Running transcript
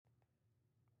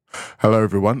Hello,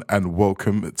 everyone, and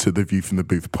welcome to the View from the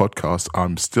Booth podcast.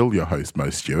 I'm still your host,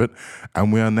 Mo Stewart,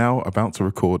 and we are now about to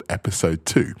record episode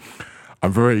 2.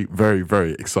 I'm very, very,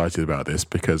 very excited about this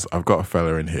because I've got a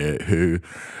fella in here who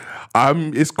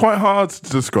it's quite hard to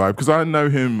describe because I know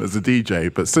him as a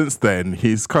DJ, but since then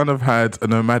he's kind of had a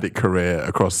nomadic career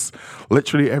across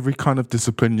literally every kind of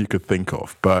discipline you could think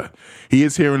of. But he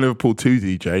is here in Liverpool to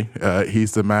DJ.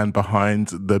 He's the man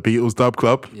behind the Beatles Dub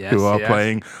Club, who are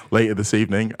playing later this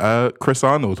evening. Chris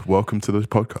Arnold, welcome to the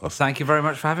podcast. Thank you very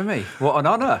much for having me. What an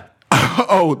honour.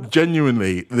 Oh,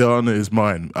 genuinely, the honour is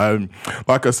mine.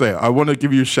 Like I say, I want to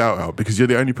give you a shout out because you're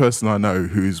the only person I know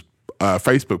whose personal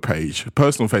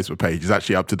Facebook page is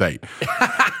actually up to date.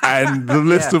 And the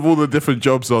list of all the different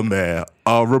jobs on there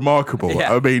are remarkable.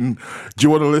 Yeah. I mean, do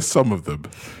you want to list some of them?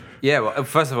 Yeah, well,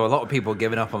 first of all, a lot of people are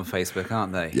giving up on Facebook,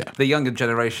 aren't they? Yeah. The younger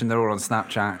generation, they're all on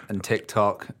Snapchat and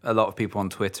TikTok. A lot of people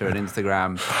on Twitter and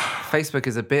Instagram. Facebook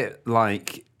is a bit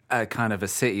like a kind of a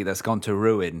city that's gone to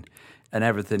ruin. And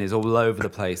everything is all over the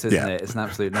place, isn't it? It's an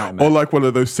absolute nightmare. Or like one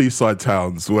of those seaside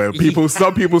towns where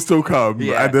some people still come,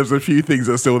 and there's a few things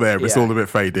that are still there, but it's all a bit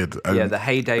faded. And the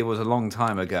heyday was a long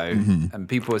time ago, and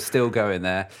people are still going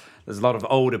there. There's a lot of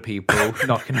older people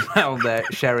knocking around there,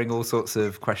 sharing all sorts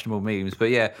of questionable memes. But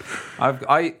yeah,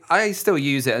 I still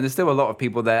use it, and there's still a lot of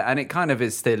people there, and it kind of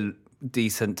is still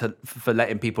decent for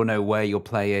letting people know where you're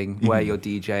playing, where you're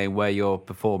DJing, where you're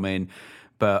performing.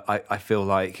 But I feel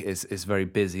like it's very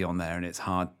busy on there and it's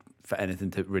hard for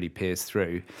anything to really pierce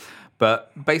through.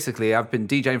 But basically, I've been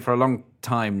DJing for a long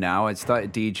time now. I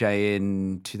started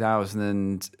DJing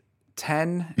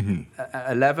 2010,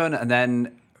 11, and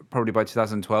then probably by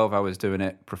 2012, I was doing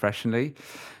it professionally.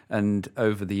 And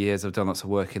over the years, I've done lots of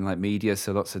work in like media,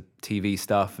 so lots of TV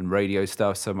stuff and radio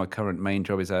stuff. So my current main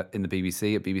job is in the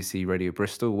BBC, at BBC Radio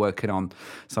Bristol, working on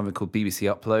something called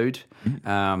BBC Upload,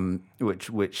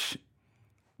 which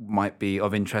might be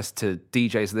of interest to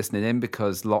DJs listening in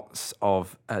because lots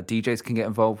of DJs can get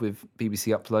involved with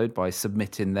BBC Upload by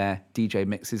submitting their DJ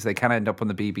mixes. They can end up on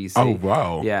the BBC. Oh,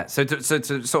 wow. Yeah, so to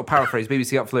sort of paraphrase,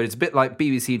 BBC Upload, it's a bit like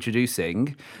BBC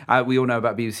Introducing. We all know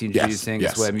about BBC Introducing.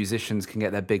 Yes. It's where musicians can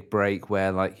get their big break, where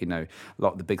a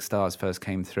lot of the big stars first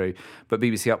came through. But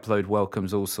BBC Upload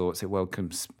welcomes all sorts. It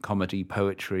welcomes comedy,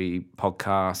 poetry,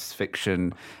 podcasts,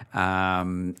 fiction,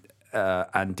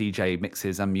 and DJ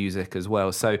mixes and music as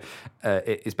well. So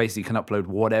it's basically you can upload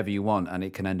whatever you want and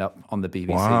it can end up on the BBC.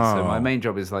 Wow. So my main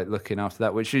job is like looking after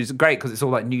that, which is great because it's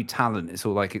all like new talent. It's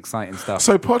all like exciting stuff.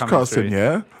 So podcasting,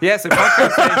 yeah? Yeah, so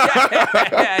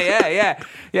podcasting.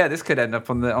 Yeah, this could end up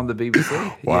on the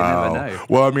BBC. Wow. You never know.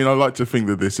 Well, I mean, I like to think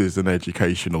that this is an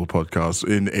educational podcast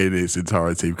in its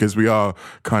entirety because we are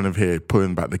kind of here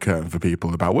pulling back the curtain for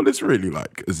people about what it's really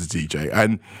like as a DJ.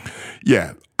 And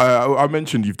yeah, I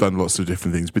mentioned you've done lots of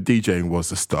different things, but DJing was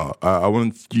the start. I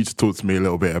want you to talk to me a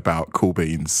little bit about Cool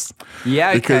Beans. Yeah,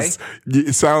 okay. Because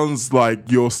it sounds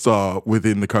like your start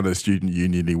within the kind of student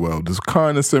union-y world is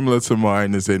kind of similar to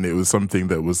mine, as in it was something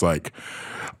that was like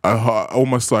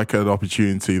almost like an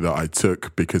opportunity that I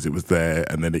took because it was there,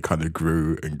 and then it kind of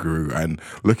grew and grew. And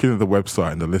looking at the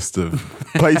website and the list of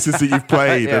places that you've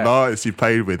played and artists you've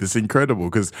played with, it's incredible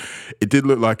because it did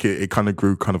look like it kind of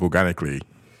grew kind of organically.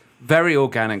 Very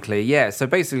organically, yeah. So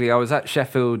basically, I was at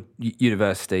Sheffield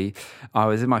University. I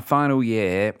was in my final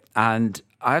year, and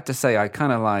I have to say, I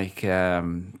kind of like I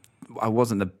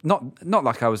wasn't not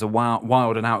like I was a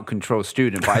wild and out of control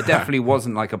student, but I definitely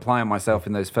wasn't like applying myself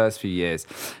in those first few years.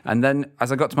 And then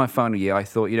as I got to my final year, I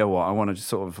thought, you know what, I want to just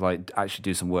sort of like actually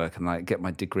do some work and like get my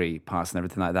degree passed and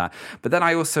everything like that. But then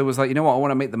I also was like, you know what, I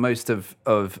want to make the most of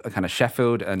a kind of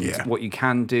Sheffield and what you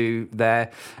can do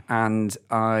there. And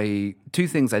two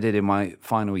things I did in my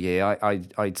final year.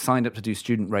 I signed up to do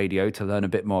student radio to learn a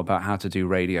bit more about how to do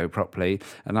radio properly.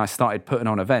 And I started putting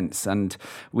on events, and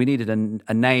we needed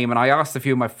a name. And I asked a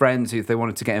few of my friends if they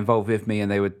wanted to get involved with me, and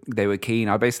they were keen.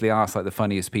 I basically asked like the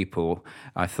funniest people.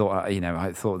 I thought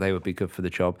they would be good for the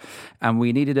job, and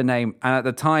we needed a name. And at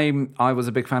the time, I was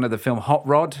a big fan of the film Hot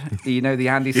Rod. You know, the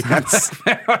Andy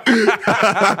Samberg.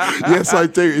 Yes, I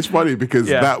do. It's funny because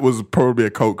that was probably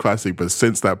a cult classic, but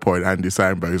since that point, Andy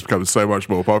Samberg has become so much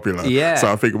more popular. Yeah.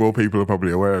 So I think more people are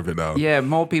probably aware of it now. Yeah,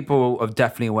 more people are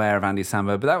definitely aware of Andy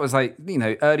Samberg. But that was like,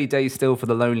 early days still for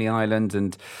The Lonely Island,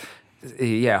 and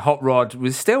yeah, Hot Rod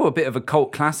was still a bit of a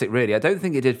cult classic, really. I don't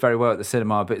think it did very well at the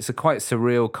cinema, but it's a quite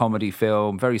surreal comedy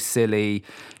film, very silly,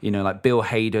 like Bill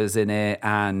Hader's in it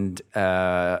and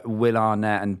Will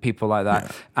Arnett and people like that.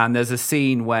 Yeah. And there's a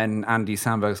scene when Andy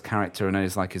Samberg's character and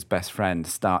his best friend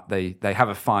they have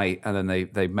a fight, and then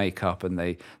they make up and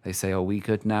they say, "Oh, we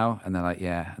good now?" And they're like,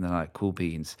 "Yeah." And they're like, "Cool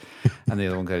beans." And the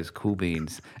other one goes, "Cool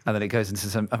beans." And then it goes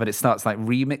into it starts like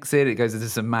remixing. It goes into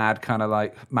some mad kind of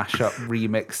like mashup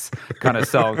remix kind of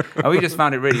song, and we just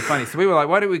found it really funny. So we were like,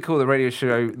 why don't we call the radio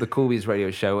show the Cool Beans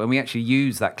Radio Show? And we actually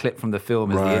used that clip from the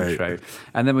film as the intro.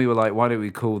 And then we were like, why don't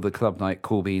we call the club night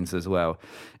Cool Beans as well?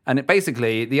 And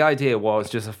basically the idea was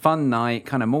just a fun night,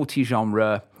 kind of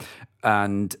multi-genre,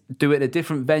 and do it at a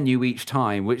different venue each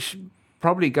time, which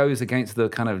probably goes against the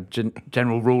kind of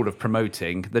general rule of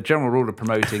promoting. The general rule of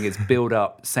promoting is build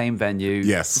up, same venue.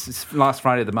 Yes. It's last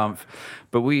Friday of the month.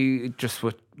 But we just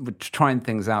were trying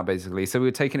things out, basically. So we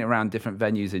were taking it around different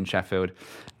venues in Sheffield.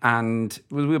 And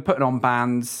we were putting on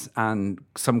bands and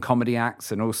some comedy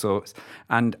acts and all sorts.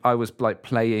 And I was like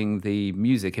playing the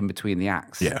music in between the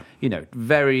acts. Yeah.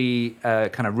 Very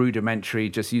kind of rudimentary,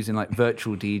 just using like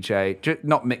virtual DJ,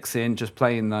 not mixing, just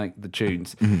playing like the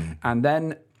tunes. Mm-hmm. And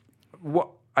then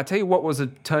I tell you what was a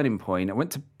turning point. I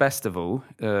went to Festival,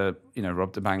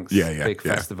 Rob da Bank's big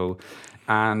festival,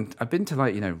 and I've been to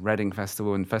like Reading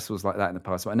Festival and festivals like that in the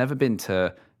past, but I've never been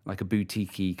to like a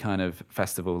boutique-y kind of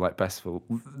festival like Festival.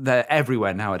 They're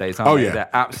everywhere nowadays, aren't they? Yeah. They're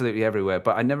absolutely everywhere,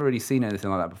 but I'd never really seen anything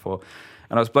like that before.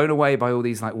 And I was blown away by all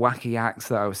these like wacky acts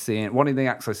that I was seeing. One of the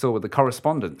acts I saw were the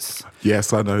Correspondents.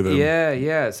 Yes, I know them.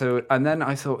 Yeah. So, and then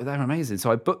I thought they're amazing.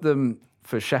 So I booked them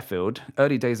for Sheffield,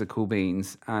 early days of Cool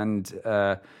Beans, and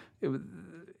it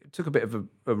took a bit of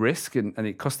a risk and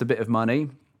it cost a bit of money,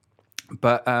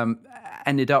 but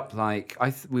ended up like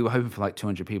we were hoping for like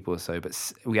 200 people or so,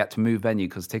 but we had to move venue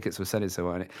because tickets were selling so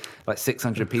well, and like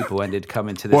 600 people ended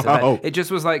coming to this event. It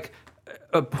just was like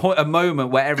a moment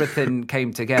where everything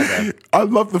came together. I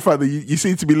love the fact that you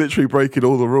seem to be literally breaking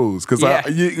all the rules, because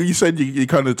you said you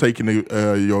kind of taking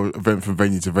your event from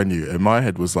venue to venue, and my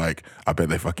head was like, I bet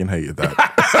they fucking hated that.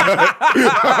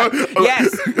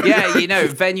 Yes, yeah,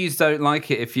 venues don't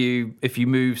like it if you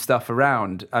move stuff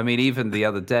around. I mean, even the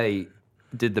other day,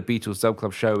 did the Beatles Dub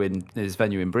Club show in his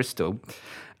venue in Bristol,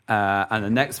 and the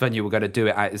next venue we're going to do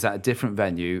it at is at a different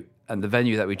venue. And the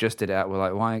venue that we just did it at, we're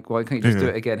like, why can't you just do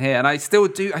it again here? And I still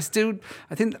do. I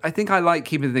think I like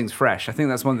keeping things fresh. I think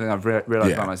that's one thing I've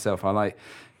realized about myself. I like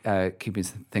keeping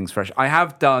things fresh. I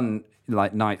have done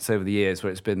like nights over the years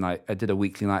where it's been like, I did a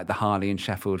weekly night at the Harley in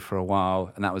Sheffield for a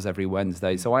while, and that was every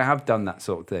Wednesday. So I have done that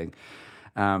sort of thing.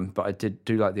 But I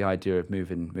do like the idea of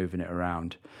moving it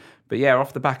around. But yeah,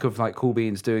 off the back of like Cool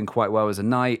Beans doing quite well as a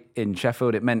night in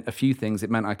Sheffield, it meant a few things. It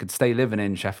meant I could stay living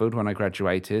in Sheffield when I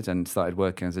graduated and started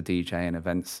working as a DJ and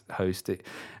events host.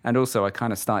 And also I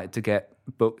kind of started to get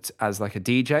booked as like a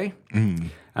DJ.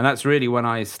 Mm. And that's really when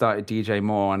I started DJ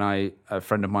more. And a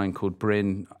friend of mine called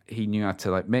Bryn, he knew how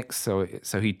to like mix. So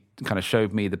he kind of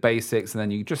showed me the basics, and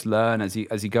then you just learn as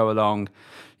you go along.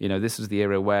 This was the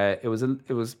era where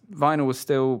vinyl was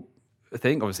still a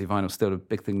thing. Obviously, vinyl's still a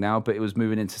big thing now, but it was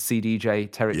moving into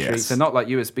CDJ territory. Yes. So not like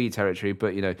USB territory,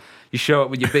 but you show up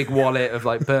with your big wallet of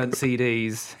like burnt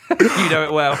CDs. You know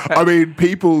it well. I mean,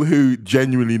 people who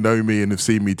genuinely know me and have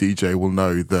seen me DJ will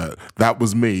know that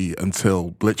was me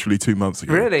until literally 2 months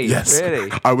ago. Really? Yes.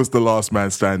 Really? I was the last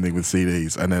man standing with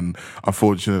CDs, and then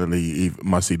unfortunately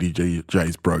my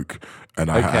CDJs broke. And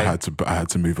I had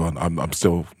to move on. I'm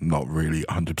still not really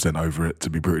 100% over it, to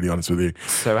be brutally honest with you.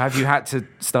 So have you had to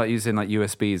start using like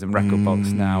USBs and record box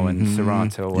now and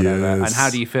Serato or whatever? Yes. And how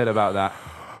do you feel about that?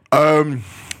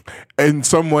 In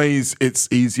some ways, it's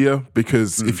easier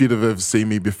because if you'd have ever seen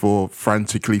me before,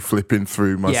 frantically flipping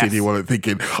through my CD wallet,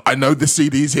 thinking, I know the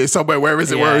CD's here somewhere. Where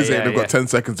is it? Where is it? And I've got 10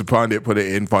 seconds to find it, put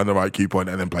it in, find the right cue point,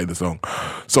 and then play the song.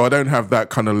 So I don't have that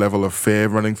kind of level of fear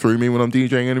running through me when I'm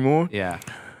DJing anymore. Yeah.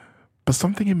 But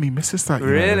something in me misses that.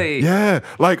 Really? Yeah.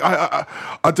 Like I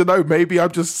don't know. Maybe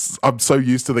I'm so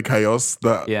used to the chaos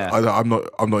that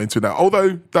I'm not into that.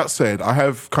 Although that said, I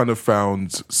have kind of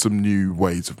found some new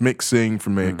ways of mixing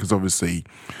from it, because obviously,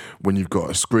 when you've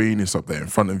got a screen, it's up there in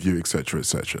front of you, etc.,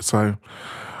 etc. So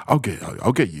I'll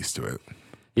get used to it.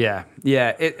 Yeah.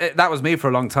 That was me for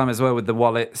a long time as well with the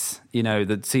wallets,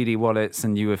 the CD wallets,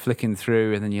 and you were flicking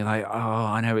through, and then you're like, oh,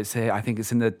 I know it's here. I think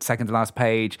it's in the second to last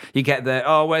page. You get there,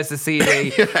 oh, where's the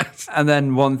CD? Yes. And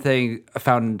then one thing I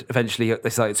found eventually, they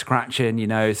started scratching,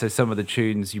 so some of the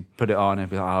tunes you put it on and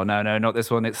be like, oh, no, not this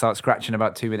one. It starts scratching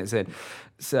about 2 minutes in.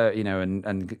 So, and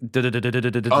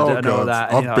all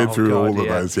that. I've been through all of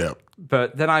those, yeah.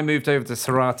 But then I moved over to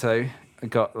Serato. I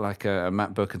got like a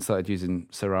MacBook and started using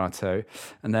Serato.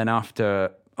 And then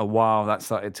after a while, that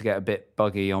started to get a bit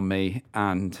buggy on me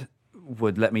and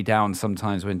would let me down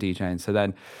sometimes when DJing. So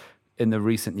then in the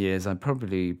recent years, I'm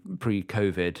probably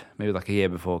pre-COVID, maybe like a year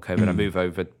before COVID, I moved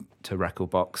over to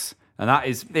Recordbox. And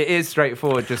it is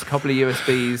straightforward, just a couple of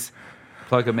USBs,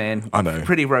 plug them in. I know.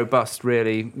 Pretty robust,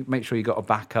 really. Make sure you got a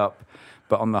backup.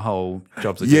 But on the whole,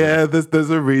 jobs are good. Yeah, there's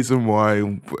a reason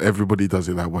why everybody does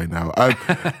it that way now.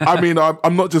 I mean,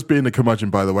 I'm not just being a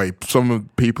curmudgeon, by the way. Some of the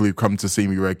people who come to see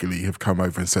me regularly have come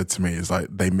over and said to me, it's like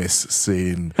they miss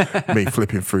seeing me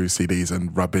flipping through CDs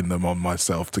and rubbing them on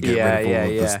myself to get rid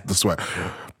of all of the sweat.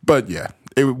 But yeah,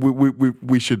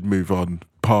 we should move on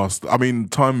past. I mean,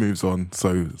 time moves on,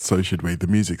 so should we. The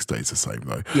music stays the same,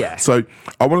 though. Yeah. So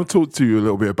I want to talk to you a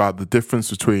little bit about the difference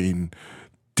between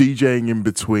DJing in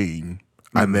between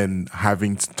and then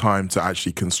having time to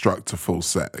actually construct a full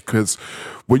set. Because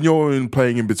when you're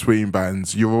playing in between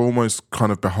bands, you're almost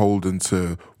kind of beholden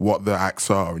to what the acts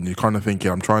are, and you're kind of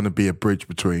thinking, I'm trying to be a bridge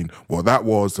between what that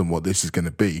was and what this is going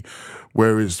to be.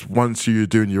 Whereas once you're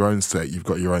doing your own set, you've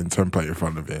got your own template in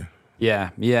front of you. Yeah.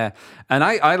 And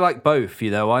I like both,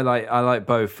 you know. I like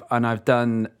both. And I've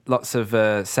done lots of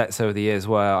sets over the years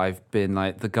where I've been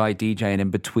like the guy DJing in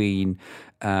between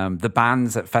the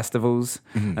bands at festivals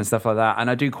and stuff like that.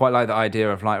 And I do quite like the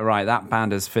idea of like, right, that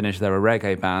band has finished, they're a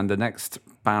reggae band. The next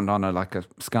band on like a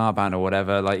ska band or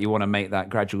whatever, like you want to make that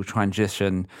gradual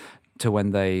transition to when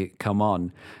they come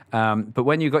on. But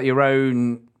when you've got your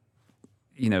own,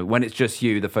 you know, when it's just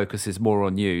you, the focus is more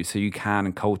on you. So you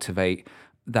can cultivate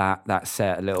that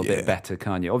set a little bit better,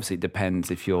 can't you? Obviously, it depends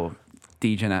if you're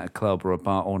DJing at a club or a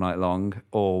bar all night long,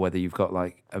 or whether you've got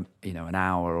like an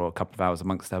hour or a couple of hours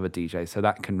amongst other DJs. So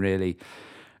that can really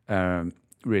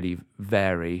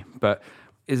vary. But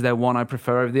is there one I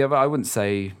prefer over the other? I wouldn't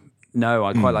say no.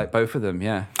 I quite like both of them.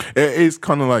 Yeah, it is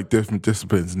kind of like different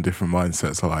disciplines and different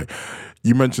mindsets. Like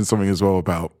you mentioned something as well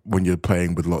about when you're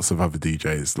playing with lots of other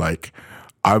DJs, like.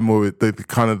 I'm always the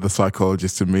kind of the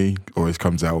psychologist in me always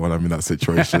comes out when I'm in that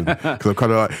situation, because I'm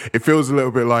kind of like, it feels a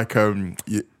little bit like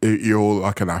you're all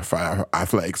like an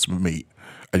athletics meet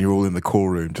and you're all in the call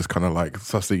room just kind of like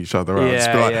sussing each other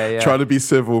out, trying to be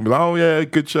civil and be like, oh yeah,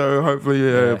 good show,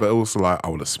 hopefully, but also like, I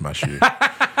want to smash you.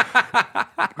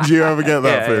 Do you ever get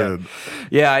that feeling?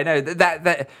 Yeah, I know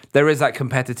that there is that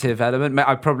competitive element.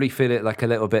 I probably feel it like a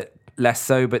little bit less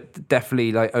so, but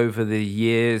definitely like over the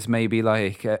years, maybe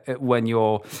like when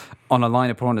you're on a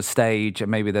lineup or on a stage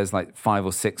and maybe there's like 5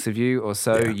 or 6 of you or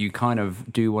so, you kind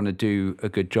of do want to do a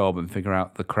good job and figure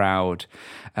out the crowd.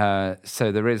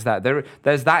 So there is that.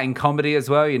 There's that in comedy as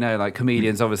well, you know, like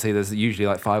comedians, obviously there's usually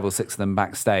like 5 or 6 of them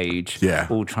backstage,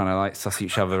 all trying to like suss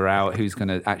each other out, who's going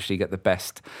to actually get the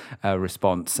best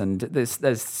response. And there's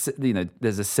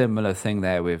a similar thing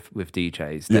there with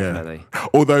DJs, definitely.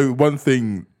 Although one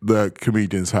thing that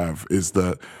comedians have is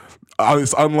that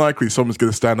it's unlikely someone's going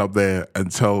to stand up there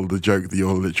and tell the joke that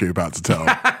you're literally about to tell.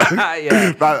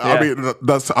 I mean,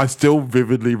 I still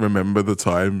vividly remember the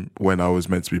time when I was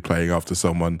meant to be playing after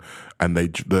someone, and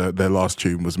their last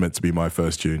tune was meant to be my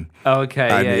first tune. Okay,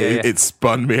 and it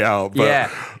spun me out.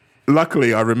 But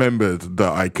luckily, I remembered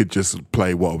that I could just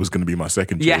play what was going to be my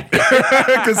second tune,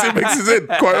 because it mixes in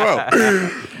quite well.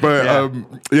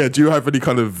 But do you have any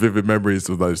kind of vivid memories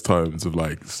of those times, of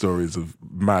like stories of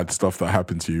mad stuff that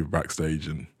happened to you backstage?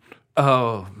 And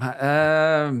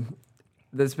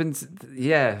there's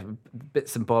been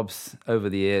bits and bobs over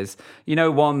the years. You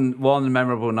know, one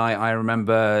memorable night I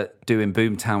remember doing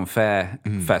Boomtown Fair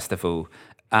Festival,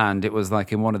 and it was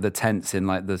like in one of the tents in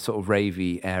like the sort of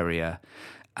ravey area.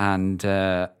 And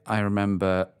I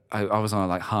remember I was on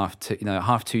like half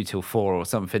 2 till 4 or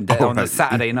something on the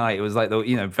Saturday night. It was like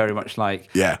very much like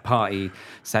party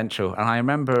central. And I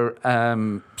remember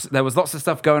there was lots of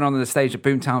stuff going on the stage at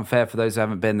Boomtown Fair. For those who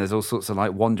haven't been, there's all sorts of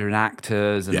like wandering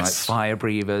actors and like fire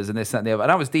breathers and this, that, and the other.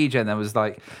 And I was DJing. There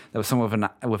was someone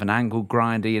with an angle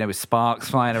grinder, you know, with sparks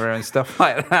flying around and stuff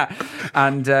like that.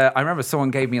 And I remember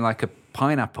someone gave me like a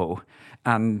pineapple.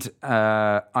 And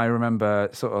I remember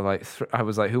sort of like, I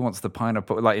was like, who wants the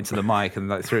pineapple? Like into the mic, and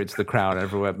like threw it to the crowd, and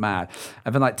everyone went mad.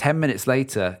 And then like 10 minutes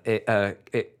later,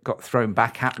 it got thrown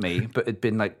back at me, but it'd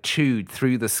been like chewed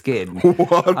through the skin.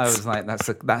 What? I was like, that's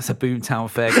a Boomtown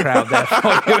Fair crowd there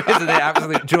for you, isn't it?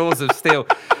 Absolute jaws of steel.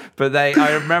 But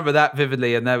I remember that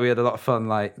vividly, and then we had a lot of fun,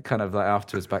 like kind of like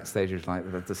afterwards backstage. It was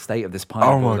like the state of this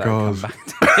pineapple. Oh my god!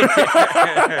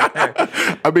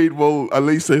 I mean, well, at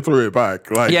least they threw it back.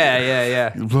 Like,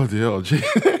 yeah. Bloody hell, gee.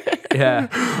 Yeah.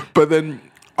 But then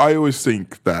I always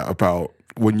think that about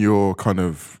when you're kind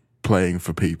of playing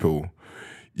for people,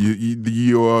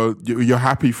 you're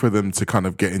happy for them to kind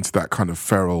of get into that kind of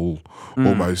feral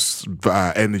almost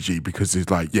energy because it's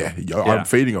like, I'm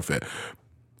feeding off it.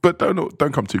 But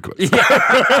don't come too close.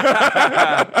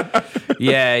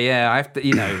 Yeah. I have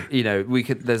to, we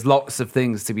could. There's lots of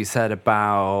things to be said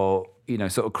about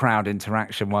sort of crowd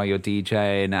interaction while you're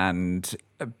DJing and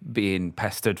being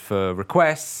pestered for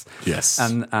requests. Yes,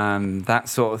 and that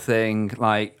sort of thing.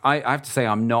 Like I have to say,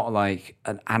 I'm not like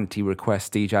an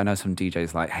anti-request DJ. I know some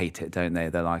DJs like hate it, don't they?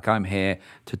 They're like, I'm here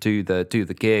to do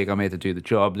the gig. I'm here to do the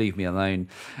job. Leave me alone.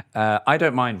 I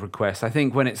don't mind requests. I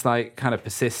think when it's like kind of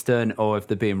persistent or if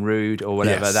they're being rude or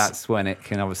whatever, that's when it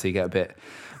can obviously get a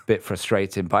bit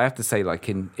frustrating. But I have to say, like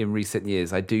in recent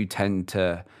years, I don't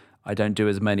do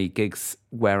as many gigs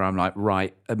where I'm like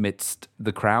right amidst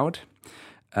the crowd.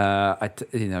 I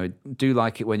do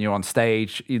like it when you're on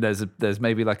stage. There's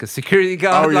maybe like a security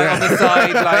guard on the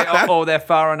side, like or they're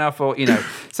far enough, or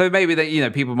so maybe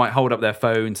that people might hold up their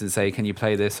phones and say, "Can you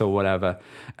play this?" or whatever.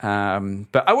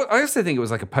 But I also think it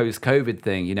was like a post-COVID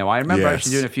thing. I remember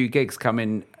actually doing a few gigs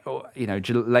coming,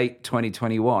 late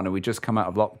 2021, and we just come out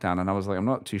of lockdown, and I was like, I'm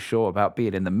not too sure about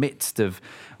being in the midst of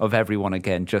everyone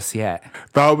again just yet.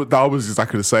 That was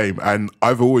exactly the same, and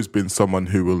I've always been someone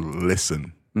who will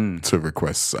listen to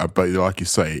requests, but like you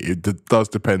say, it does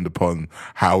depend upon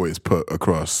how it's put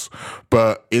across.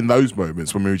 But in those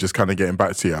moments when we were just kind of getting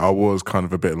back to it, I was kind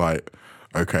of a bit like,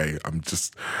 okay,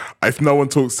 if no one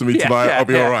talks to me tonight, I'll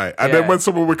be all right. And then when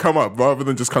someone would come up, rather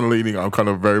than just kind of leaning, I'm kind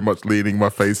of very much leaning my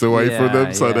face away from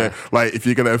them. So they're like, if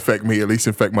you're going to affect me, at least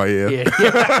infect my ear.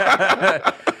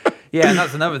 Yeah, and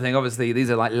that's another thing. Obviously, these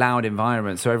are like loud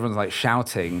environments, so everyone's like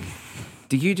shouting.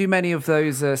 Do you do many of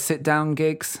those sit-down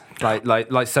gigs?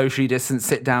 Like socially distanced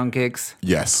sit-down gigs?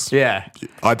 Yes. Yeah.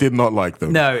 I did not like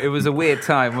them. No, it was a weird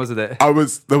time, wasn't it?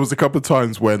 There was a couple of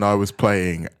times when I was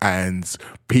playing and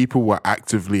people were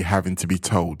actively having to be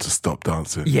told to stop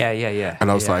dancing. Yeah.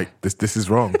 And I was like, this is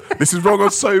wrong. This is wrong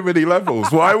on so many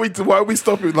levels. Why are we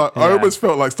stopping? Like, I almost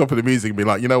felt like stopping the music and being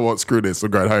like, you know what, screw this, I'm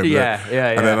going home. Yeah.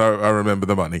 And then I remember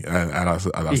the money and I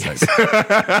said.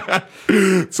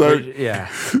 So,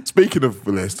 speaking of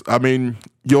this, I mean,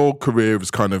 your career has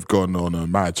kind of gone on a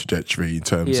mad trajectory in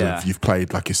terms of you've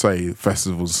played, like you say,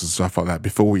 festivals and stuff like that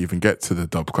before we even get to the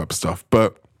dub club stuff.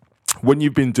 But when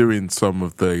you've been doing some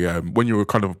of the, when you were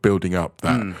kind of building up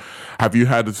that, have you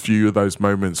had a few of those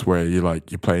moments where you're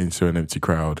playing to an empty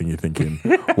crowd and you're thinking,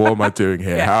 what am I doing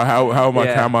here? How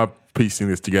am I piecing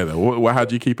this together? How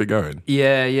do you keep it going?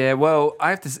 Yeah. Well, I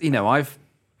have to,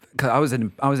 cause I was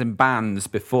in bands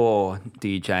before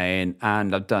DJing,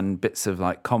 and I've done bits of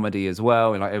like comedy as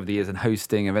well, like over the years, and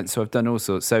hosting events. So I've done all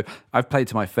sorts. So I've played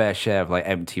to my fair share of like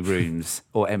empty rooms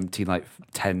or empty like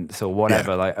tents or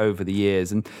whatever, like over the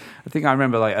years. And I think I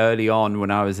remember like early on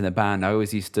when I was in a band, I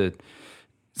always used to.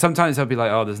 Sometimes I'd be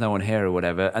like, oh, there's no one here or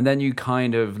whatever. And then you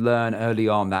kind of learn early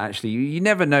on that actually you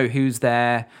never know who's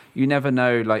there. You never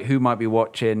know like who might be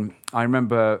watching. I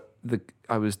remember we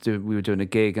were doing a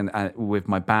gig and with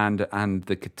my band, and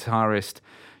the guitarist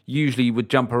usually would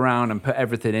jump around and put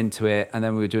everything into it. And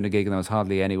then we were doing a gig and there was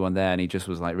hardly anyone there, and he just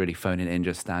was like really phoning it in,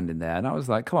 just standing there. And I was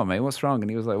like, come on, mate, what's wrong? And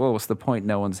he was like, well, what's the point?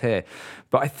 No one's here.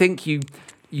 But I think you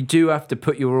do have to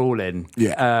put your all in.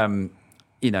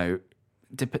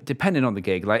 Depending on the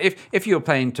gig. Like if you're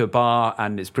playing to a bar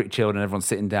and it's pretty chilled and everyone's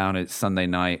sitting down, it's Sunday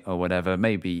night or whatever,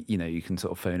 maybe you can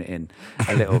sort of phone it in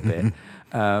a little bit.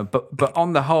 But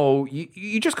on the whole,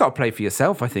 you just got to play for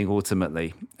yourself. I think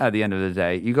ultimately, at the end of the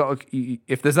day,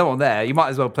 if there's no one there, you might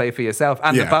as well play for yourself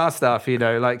and the bar staff.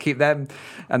 Like keep them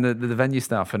and the venue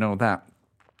staff and all that.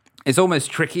 It's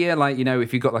almost trickier. Like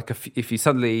if you got like if you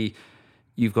suddenly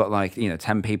you've got like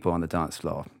 10 people on the dance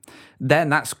floor, then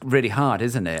that's really hard,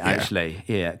 isn't it, actually?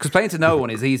 Yeah. Because playing to no one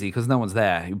is easy because no one's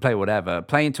there. You play whatever.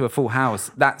 Playing to a full house,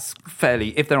 that's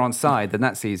fairly, if they're on side, then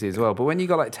that's easy as well. But when you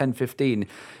got like 10, 15,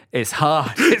 it's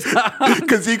hard. It's hard.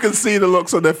 Because you can see the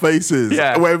looks on their faces.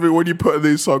 Yeah. When you put a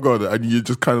new song on and you're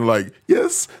just kind of like,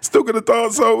 yes, still going to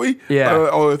dance, are we? Yeah.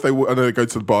 Or if they go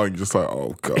to the bar and you're just like,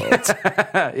 oh,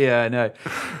 God. Yeah, I know.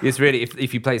 It's really,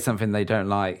 if you play something they don't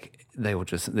like, they will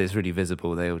just, it's really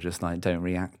visible. They will just like don't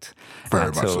react. Very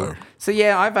much so. So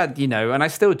yeah, I've had, and I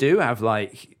still do have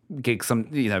like gigs,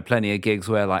 plenty of gigs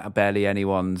where like barely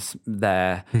anyone's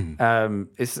there.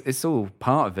 It's all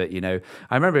part of it,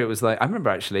 I remember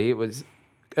actually it was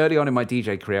early on in my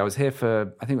DJ career. I was here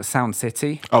for, I think it was Sound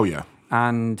City. Oh yeah.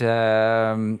 And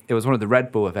it was one of the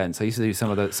Red Bull events. I used to do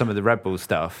some of the Red Bull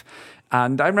stuff.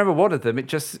 And I remember one of them,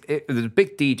 it was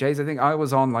big DJs. I think I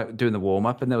was on like doing the warm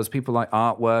up, and there was people like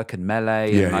Artwork and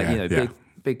Melee and big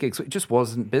big gigs. It just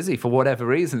wasn't busy for whatever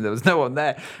reason. There was no one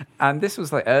there. And this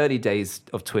was like early days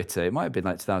of Twitter. It might have been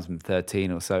like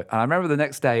 2013 or so. And I remember the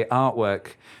next day,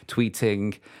 Artwork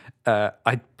tweeting,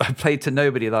 I played to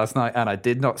nobody last night and I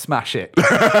did not smash it. and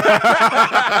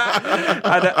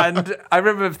I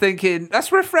remember thinking,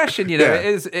 that's refreshing, you know.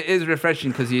 Yeah. It is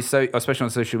refreshing because you're so, especially on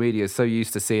social media, so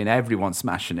used to seeing everyone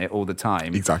smashing it all the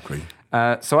time. Exactly.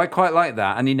 So I quite like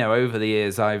that. And, you know, over the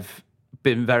years, I've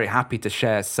been very happy to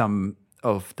share some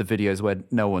of the videos where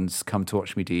no one's come to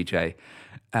watch me DJ.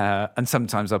 And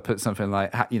sometimes I'll put something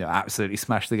like, you know, absolutely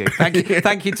smash the gig.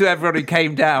 Thank you to everyone who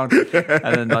came down.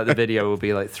 And then like the video will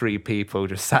be like 3 people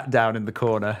just sat down in the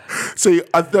corner. See,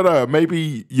 I don't know,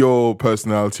 maybe your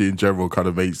personality in general kind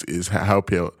of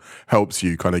helps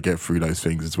you kind of get through those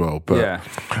things as well. But Yeah.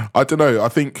 I don't know, I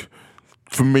think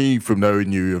for me, from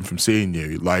knowing you and from seeing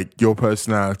you, like your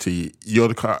personality,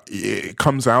 it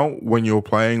comes out when you're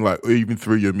playing, like even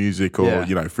through your music or,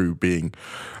 you know, through being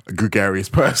a gregarious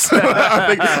person. I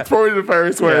think it's probably the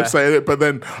fairest way of saying it. But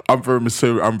then I'm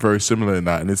very similar in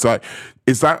that. And it's like,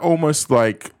 is that almost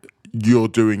like you're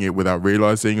doing it without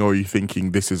realizing, or are you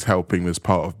thinking this is helping as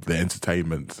part of the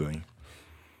entertainment thing?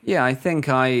 Yeah, I think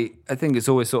it's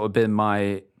always sort of been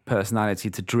my personality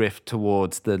to drift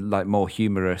towards the like more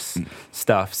humorous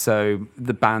stuff. So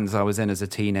the bands I was in as a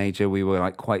teenager, we were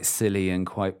like quite silly and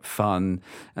quite fun.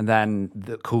 And then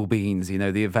the Cool Beans, you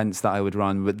know, the events that I would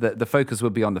run, the focus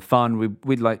would be on the fun.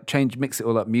 We'd like mix it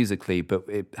all up musically, but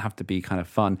it'd have to be kind of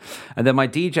fun. And then my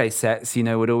DJ sets, you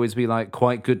know, would always be like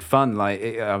quite good fun.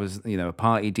 Like I was, you know, a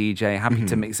party DJ, happy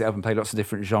to mix it up and play lots of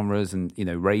different genres and, you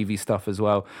know, ravey stuff as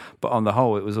well. But on the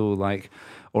whole, it was all like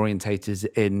orientated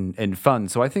in fun.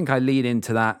 So I think I lead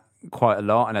into that quite a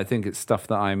lot, and I think it's stuff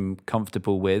that I'm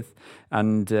comfortable with.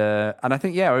 And I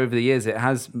think, over the years it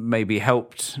has maybe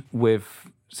helped with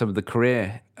some of the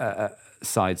career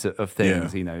sides of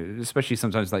things, you know, especially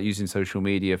sometimes like using social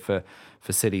media for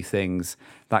silly things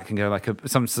that can go like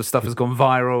some stuff has gone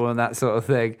viral and that sort of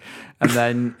thing. And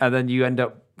then you end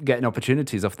up getting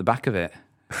opportunities off the back of it.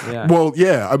 Yeah. Well,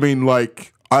 yeah, I mean,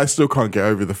 like, I still can't get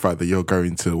over the fact that you're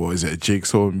going to, what is it, a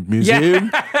jigsaw museum?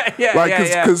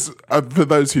 Because for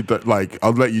those who don't, like,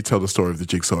 I'll let you tell the story of the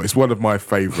jigsaw. It's one of my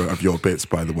favourite of your bits,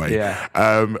 by the way.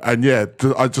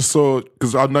 I just saw,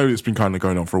 because I know it's been kind of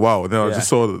going on for a while, and then I just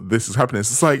saw that this is happening.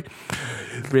 It's like,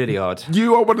 really odd.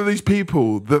 You are one of these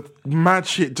people that mad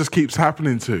shit just keeps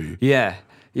happening to. Yeah.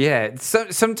 So,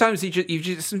 sometimes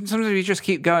you just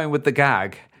keep going with the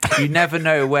gag. You never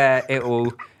know where it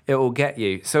will get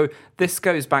you. So this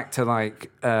goes back to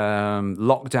like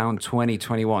lockdown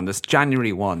 2021. This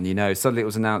January 1, you know, suddenly it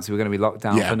was announced we were going to be locked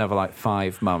down for another like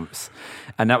 5 months.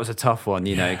 And that was a tough one,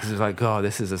 you know, because it was like, God,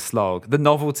 this is a slog. The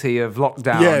novelty of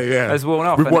lockdown has worn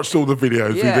off. We've watched all the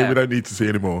videos. We don't need to see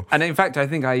anymore. And in fact, I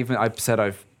think I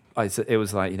said it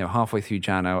was like, you know, halfway through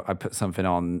Jan, I put something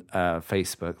on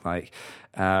Facebook like,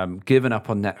 given up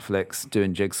on Netflix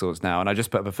doing jigsaws now, and I just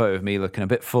put up a photo of me looking a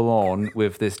bit full on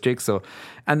with this jigsaw.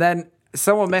 And then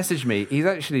someone messaged me. He's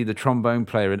actually the trombone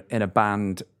player in a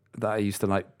band that I used to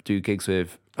like do gigs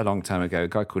with a long time ago, a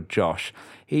guy called Josh.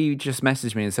 He just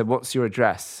messaged me and said, "What's your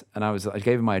address?" And I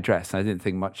gave him my address, and I didn't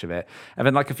think much of it. And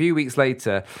then like a few weeks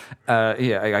later, I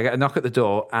get a knock at the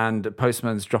door, and the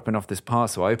postman's dropping off this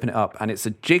parcel. I open it up, and it's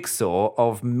a jigsaw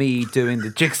of me doing the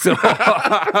jigsaw.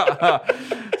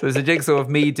 So it's a jigsaw of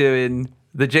me doing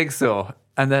the jigsaw.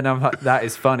 And then I'm like, that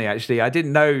is funny, actually. I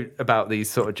didn't know about these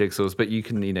sort of jigsaws, but you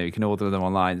can order them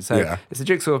online. So it's a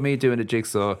jigsaw of me doing a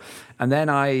jigsaw. And then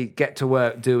I get to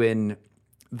work doing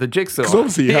the jigsaw. Because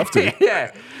obviously you have to.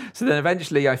 Yeah. So then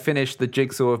eventually I finished the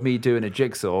jigsaw of me doing a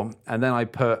jigsaw. And then I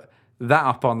put that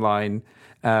up online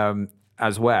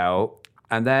as well.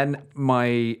 And then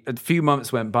a few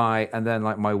months went by, and then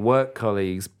like my work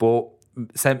colleagues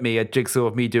sent me a jigsaw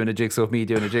of me doing a jigsaw of me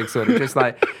doing a jigsaw, and it just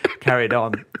like carried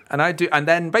on. And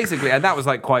then basically, and that was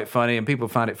like quite funny, and people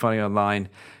found it funny online.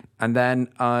 And then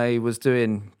I was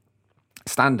doing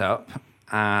stand-up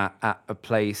at a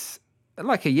place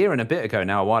like a year and a bit ago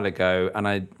now, a while ago, and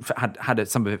I had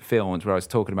some of it filmed where I was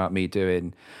talking about me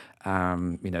doing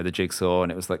the jigsaw,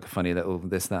 and it was like a funny little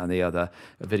this, that, and the other,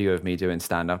 a video of me doing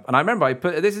stand-up. And I remember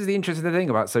this is the interesting thing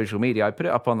about social media. I put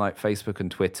it up on like Facebook and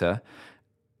Twitter,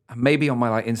 maybe on my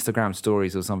like Instagram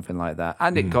stories or something like that,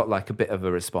 and it got like a bit of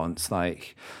a response,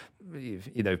 like,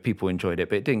 you know, people enjoyed it,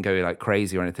 but it didn't go like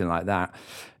crazy or anything like that.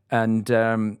 And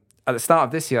at the start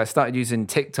of this year, I started using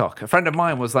TikTok. A friend of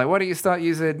mine was like, "Why don't you start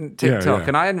using TikTok?" Yeah.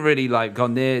 And I hadn't really like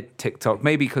gone near TikTok,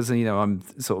 maybe because I'm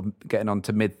sort of getting on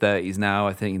to mid-30s now.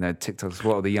 I think TikTok's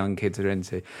what all the young kids are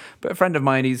into. But a friend of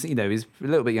mine, he's a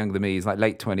little bit younger than me. He's like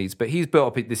late 20s, but he's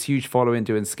built up this huge following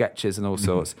doing sketches and all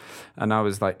sorts. And I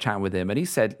was like chatting with him, and he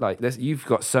said like, "You've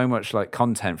got so much like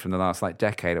content from the last like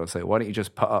decade or so. Why don't you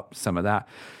just put up some of that?"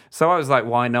 So I was like,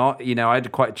 why not? I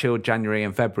had quite a chilled January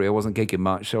and February. I wasn't gigging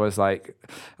much. So I was like,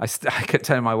 I kept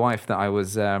telling my wife that I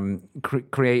was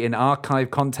creating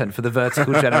archive content for the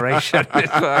vertical generation. Is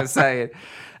what I was saying.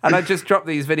 And I just dropped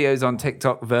these videos on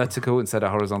TikTok vertical instead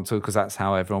of horizontal because that's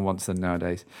how everyone wants them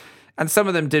nowadays. And some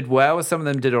of them did well. Some of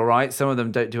them did all right. Some of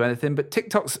them don't do anything. But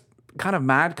TikTok's kind of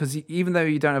mad because even though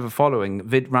you don't have a following,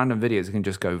 random videos can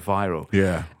just go viral.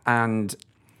 Yeah. And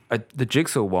the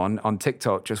Jigsaw one on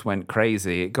TikTok just went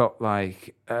crazy. It got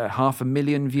like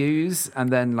 500,000 views and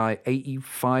then like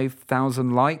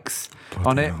 85,000 likes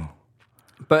on it. Hell.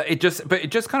 But it just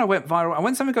kind of went viral. And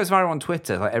when something goes viral on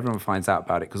Twitter, like everyone finds out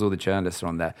about it because all the journalists are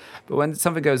on there. But when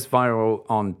something goes viral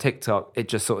on TikTok, it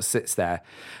just sort of sits there.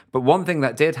 But one thing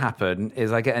that did happen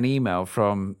is I get an email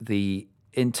from the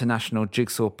International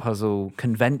Jigsaw Puzzle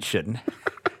Convention.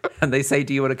 And they say,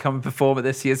 "Do you want to come and perform at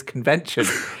this year's convention?"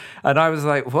 And I was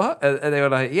like, "What?" And they were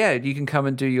like, "Yeah, you can come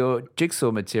and do your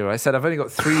jigsaw material." I said, "I've only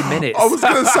got 3 minutes." I was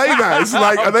going to say that. It's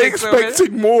like, are they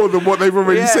expecting more than what they've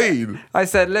already seen? I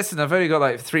said, "Listen, I've only got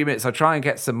like 3 minutes. I'll try and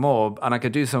get some more and I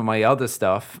could do some of my other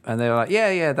stuff." And they were like,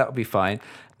 yeah, that'll be fine.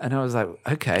 And I was like,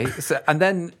 okay. And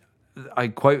then I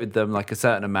quoted them like a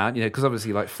certain amount, because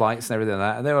obviously like flights and everything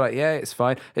like that. And they were like, yeah, it's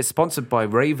fine. It's sponsored by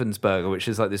Ravensburger, which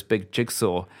is like this big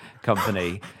jigsaw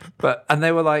company. And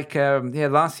they were like,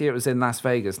 last year it was in Las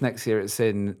Vegas. Next year it's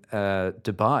in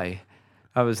Dubai.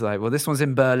 I was like, well, this one's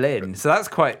in Berlin. So that's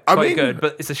quite good.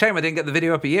 But it's a shame I didn't get the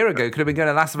video up a year ago. Could have been going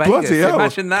to Las Vegas. Bloody hell.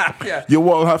 Imagine that. Yeah,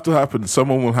 what will have to happen,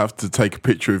 someone will have to take a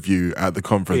picture of you at the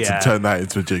conference and turn that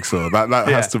into a jigsaw. That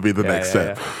has to be the next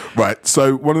step. Yeah. Right,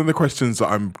 so one of the questions that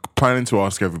I'm planning to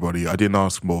ask everybody, I didn't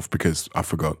ask Morph because I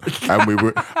forgot.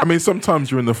 And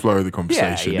sometimes you're in the flow of the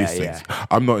conversation, these things.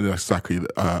 I'm not exactly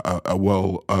a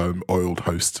well-oiled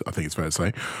host, I think it's fair to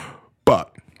say.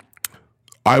 But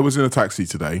I was in a taxi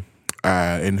today.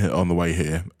 On the way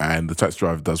here, and the taxi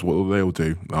driver does what they all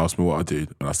do. Asked me what I do,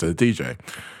 and I said a DJ.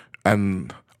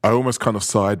 And I almost kind of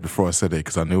sighed before I said it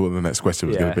because I knew what the next question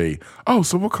was going to be. Oh,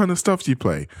 so what kind of stuff do you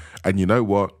play? And you know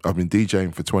what? I've been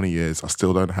DJing for 20 years. I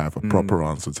still don't have a proper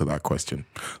answer to that question.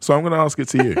 So I'm going to ask it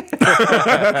to you.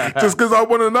 Just because I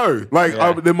want to know.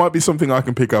 There might be something I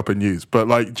can pick up and use.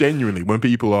 But genuinely, when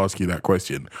people ask you that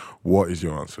question, what is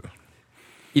your answer?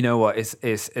 You know what? It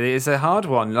is a hard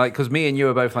one. Because me and you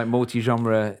are both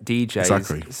multi-genre DJs.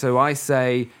 Exactly. So I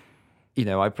say,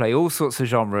 I play all sorts of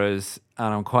genres,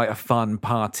 and I'm quite a fun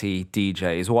party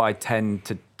DJ. Is what I tend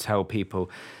to tell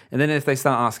people. And then if they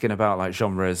start asking about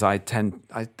genres, I tend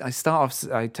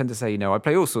to say, I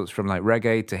play all sorts from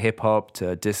reggae to hip hop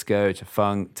to disco to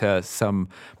funk to some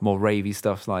more ravey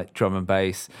stuff like drum and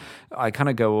bass. I kind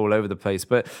of go all over the place,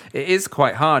 but it is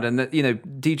quite hard. And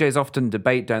DJs often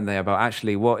debate, don't they, about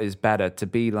actually what is better, to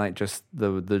be just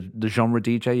the genre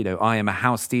DJ. I am a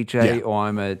house DJ or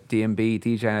I'm a D&B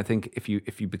DJ. And I think if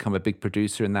you become a big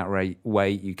producer in that way,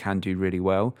 you can do really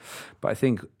well. But I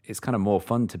think it's kind of more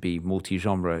fun to be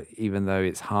multi-genre, even though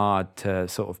it's hard to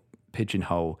sort of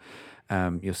pigeonhole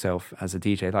yourself as a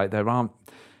DJ. There aren't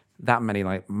that many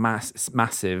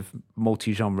massive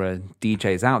multi-genre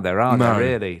DJs out there, are there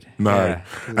really? No. Yeah.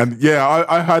 And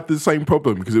I had the same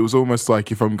problem because it was almost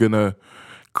like if I'm gonna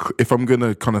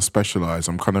kind of specialize,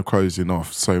 I'm kind of closing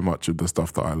off so much of the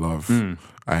stuff that I love,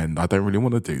 and I don't really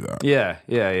want to do that. Yeah.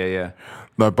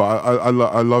 No, but I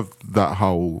love that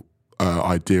whole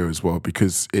idea as well,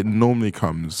 because it normally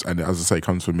comes, and as I say,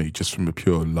 comes from me just from a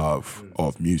pure love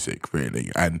of music,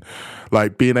 really. And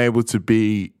being able to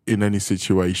be in any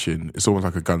situation, it's almost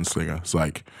like a gunslinger. It's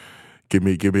like, give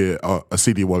me a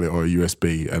CD wallet or a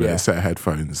USB and a set of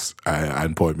headphones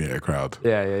and point me at a crowd.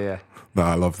 Yeah. No,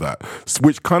 I love that.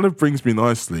 Which kind of brings me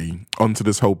nicely onto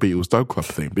this whole Beatles Dub Club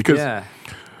thing, because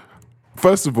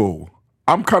first of all,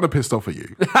 I'm kind of pissed off at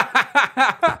you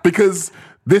because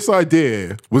this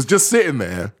idea was just sitting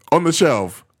there on the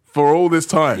shelf for all this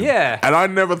time. Yeah. And I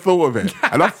never thought of it.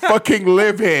 And I fucking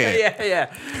live here.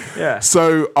 Yeah.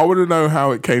 So I want to know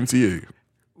how it came to you.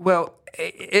 Well,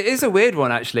 it is a weird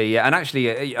one, actually. And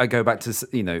actually, I go back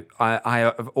to, I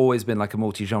have always been a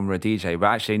multi-genre DJ, but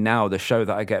actually now the show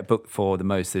that I get booked for the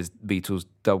most is Beatles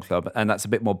Dub Club, and that's a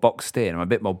bit more boxed in. I'm a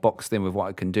bit more boxed in with what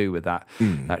I can do with that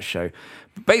show.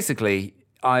 But basically,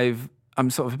 I've I'm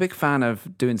sort of a big fan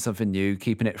of doing something new,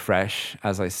 keeping it fresh,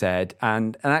 as I said.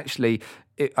 And actually,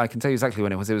 I can tell you exactly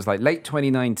when it was. It was like late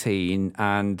 2019.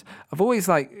 And I've always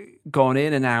like gone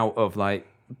in and out of like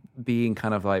being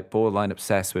kind of like borderline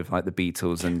obsessed with like the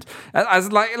Beatles. And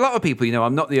as like a lot of people,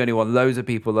 I'm not the only one. Loads of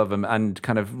people love them and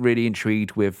kind of really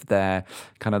intrigued with their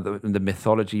kind of the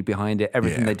mythology behind it,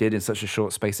 everything they did in such a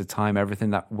short space of time,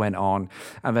 everything that went on.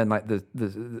 And then like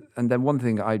and then one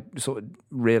thing I sort of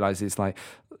realized is like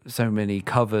so many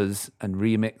covers and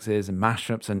remixes and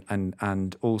mashups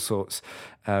and all sorts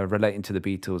relating to the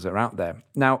Beatles are out there.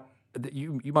 Now,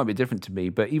 you might be different to me,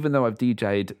 but even though I've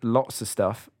DJ'd lots of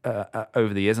stuff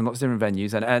over the years and lots of different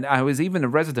venues, and I was even a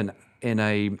resident in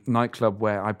a nightclub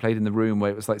where I played in the room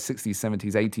where it was like 60s,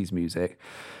 70s, 80s music.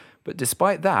 But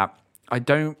despite that, I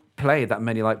don't play that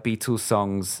many like Beatles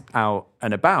songs out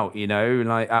and about,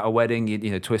 like at a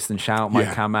wedding, Twist and Shout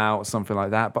might come out or something like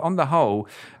that. But on the whole,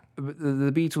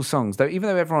 the Beatles songs, though, even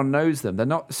though everyone knows them, they're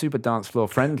not super dance floor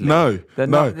friendly. No, they're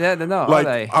not. Yeah, they're not. Like,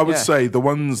 are they? I would say the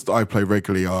ones that I play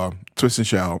regularly are Twist and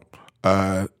Shout,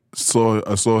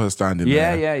 saw her standing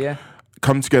there. Yeah.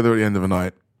 Come Together at the End of the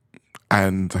Night,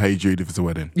 and Hey Jude if it's a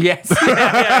wedding. Yes.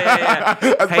 Yeah.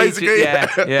 That's basically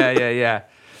Yeah.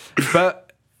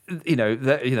 But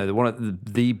they're one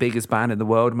of the biggest band in the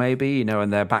world, maybe.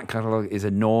 And their back catalogue is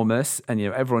enormous, and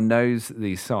everyone knows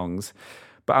these songs.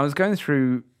 But I was going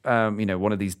through,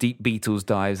 one of these deep Beatles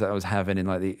dives that I was having in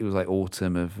it was like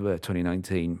autumn of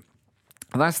 2019.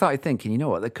 And I started thinking,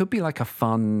 there could be like a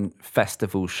fun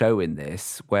festival show in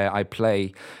this where I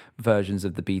play versions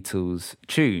of the Beatles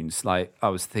tunes. Like I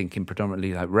was thinking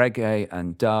predominantly like reggae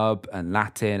and dub and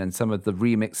Latin and some of the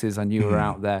remixes I knew were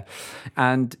out there.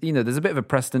 And, there's a bit of a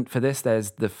precedent for this.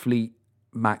 There's the Fleet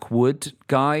Mac Wood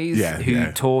guys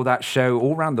who tour that show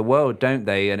all around the world, don't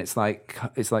they? And it's like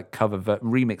cover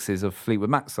remixes of Fleetwood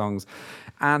Mac songs.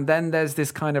 And then there's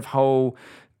this kind of whole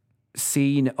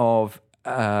scene of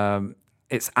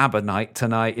it's ABBA night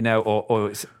tonight, or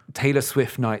it's Taylor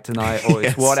Swift night tonight, or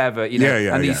it's whatever,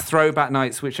 and these throwback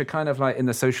nights, which are kind of like in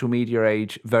the social media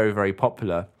age, very, very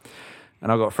popular.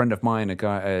 And I've got a friend of mine, a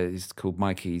guy, he's called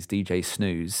Mikey, he's DJ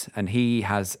Snooze, and he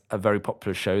has a very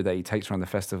popular show that he takes around the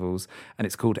festivals, and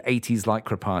it's called 80s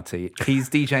Lycra Party.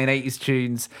 He's DJing 80s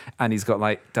tunes, and he's got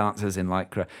like dancers in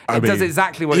Lycra. It does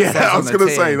exactly what it says on the tin. I was going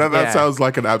to say, that sounds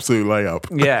like an absolute layup.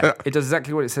 Yeah, it does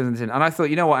exactly what it says on the tin. And I thought,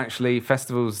 actually,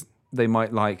 festivals, they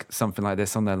might like something like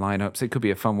this on their lineups. It could be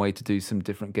a fun way to do some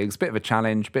different gigs, bit of a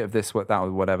challenge, bit of this, that,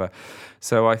 or whatever.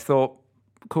 So I thought,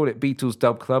 call it Beatles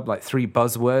Dub Club, like 3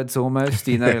 buzzwords almost,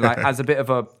 like as a bit of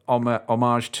a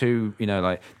homage to,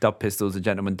 like Dub Pistols, a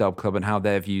Gentleman Dub Club, and how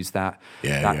they've used that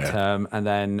term. And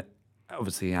then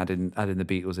obviously adding the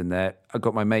Beatles in there. I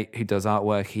got my mate who does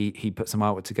artwork. He put some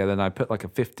artwork together, and I put like a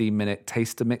 15-minute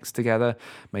taster mix together,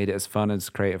 made it as fun, as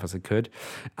creative as I could.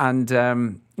 And,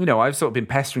 I've sort of been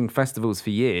pestering festivals for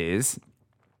years.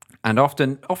 And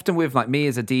often with like me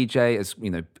as a DJ, as do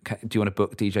you want to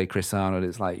book DJ Chris Arnold?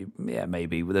 It's like, yeah,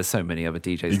 maybe. Well, there's so many other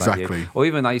DJs like you. Or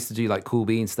even I used to do like Cool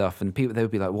Bean stuff, and people, they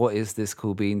would be like, what is this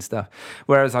Cool Bean stuff?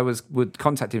 Whereas I would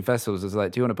contacting festivals, I was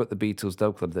like, do you want to book the Beatles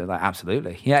Dub Club? They're like,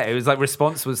 absolutely. Yeah, it was like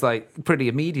response was like pretty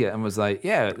immediate and was like,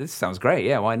 yeah, this sounds great.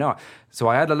 Yeah, why not? So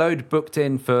I had a load booked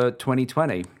in for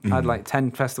 2020. I had like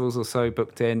 10 festivals or so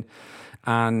booked in.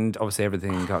 And obviously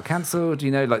everything got cancelled,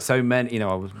 like so many,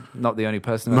 I was not the only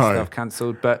person who had stuff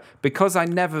cancelled. But because I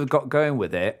never got going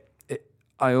with it,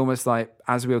 I almost like,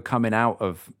 as we were coming out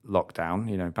of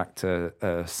lockdown, back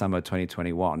to summer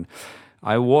 2021,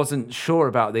 I wasn't sure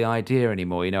about the idea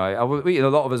anymore. A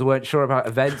lot of us weren't sure about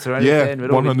events or anything.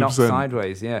 It all been knocked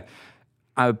sideways,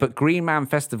 but Green Man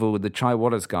Festival with the Chai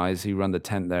Waters guys who run the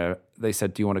tent there, they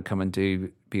said, do you want to come and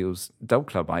do Beatles Dub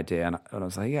Club idea? And I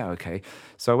was like, yeah, okay.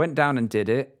 So I went down and did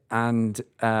it. And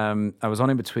I was on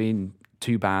in between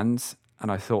 2 bands.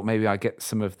 And I thought maybe I'd get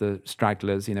some of the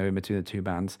stragglers, in between the 2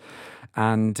 bands.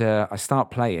 And I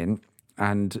start playing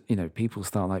and, people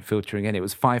start like filtering in. It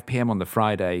was 5 p.m. on the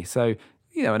Friday. So,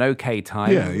 an okay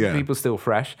time. Yeah. People still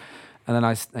fresh. And then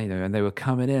and they were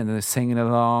coming in and they're singing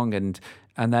along.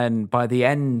 And then by the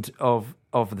end of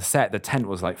the set, the tent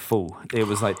was like full. It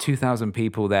was like 2,000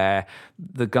 people there.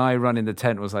 The guy running the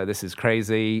tent was like, this is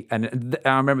crazy. And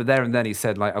I remember there and then he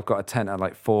said, like, I've got a tent at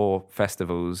like 4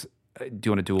 festivals. Do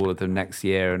you want to do all of them next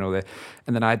year and all that?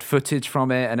 And then I had footage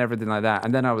from it and everything like that.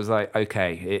 And then I was like,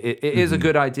 okay, it is a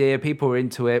good idea. People were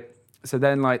into it. So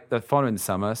then like the following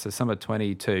summer, so summer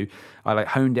 22, I like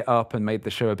honed it up and made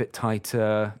the show a bit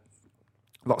tighter.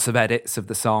 Lots of edits of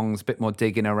the songs, a bit more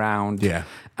digging around. Yeah.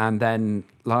 And then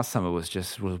last summer was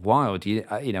wild.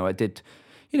 I did,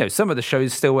 some of the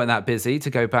shows still weren't that busy. To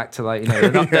go back to like,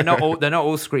 they're not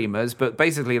all screamers, but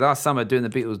basically last summer doing the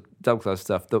Beatles Dub Club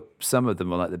stuff, some of them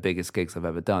were like the biggest gigs I've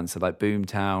ever done. So like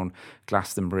Boomtown,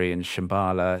 Glastonbury, and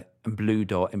Shambhala, and Blue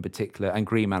Dot in particular, and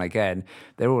Green Man again.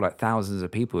 They're all like thousands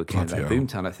of people who came. Like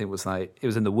Boomtown, I think was like, it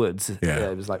was in the woods. Yeah.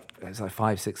 It was like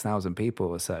 5,000-6,000 people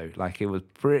or so. Like it was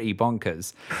pretty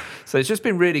bonkers. So it's just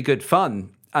been really good fun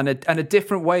and a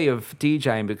different way of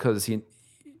DJing, because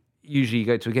usually you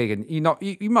go to a gig and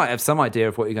you might have some idea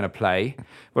of what you're going to play,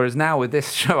 whereas now with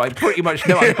this show I pretty much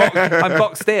know I'm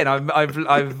boxed in.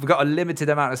 I've got a limited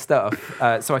amount of stuff,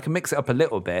 so I can mix it up a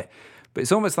little bit. But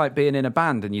it's almost like being in a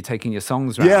band and you're taking your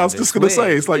songs around. Yeah, I was just going to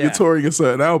say, it's like you're touring a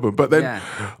certain album. But then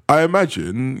I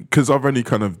imagine, because I've only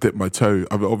kind of dipped my toe,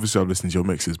 obviously I've listened to your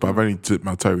mixes, but I've only dipped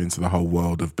my toe into the whole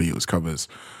world of Beatles covers.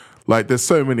 Like, there's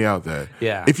so many out there.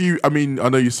 Yeah. I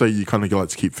know you say you kind of like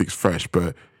to keep things fresh,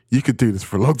 but you could do this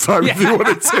for a long time if you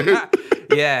wanted to.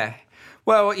 Yeah.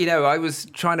 Well, I was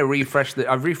trying to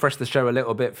I've refreshed the show a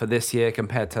little bit for this year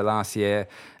compared to last year.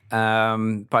 But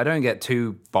I don't get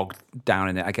too bogged down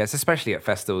in it, I guess, especially at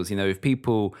festivals. If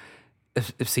people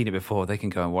have seen it before, they can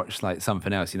go and watch like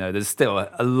something else. There's still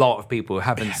a lot of people who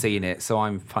haven't seen it. So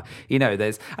I'm fine. And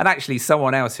actually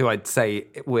someone else who I'd say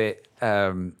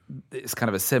it's kind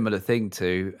of a similar thing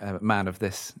to a man of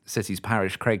this city's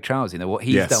parish, Craig Charles, what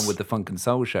he's done with the Funk and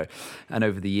Soul show. And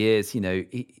over the years, you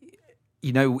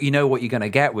know what you're going to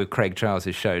get with Craig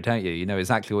Charles's show, don't you? You know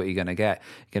exactly what you're going to get.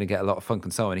 You're going to get a lot of funk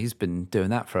and soul, and he's been doing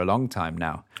that for a long time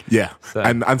now. Yeah, so,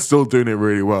 and still doing it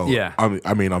really well. Yeah,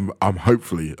 I'm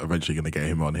hopefully eventually going to get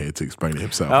him on here to explain it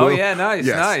himself. Oh yeah, nice,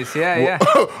 yeah.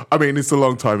 It's a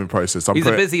long time in process. He's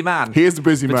a busy man. He is a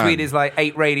busy man between his like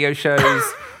 8 radio shows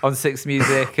on 6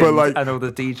 Music and all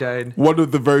the DJing. One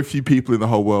of the very few people in the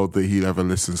whole world that he ever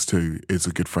listens to is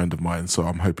a good friend of mine, so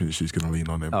I'm hoping that she's going to lean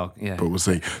on him. Oh yeah, but we'll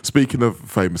see. Speaking of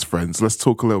famous friends, let's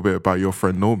talk a little bit about your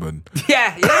friend Norman.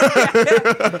 Yeah.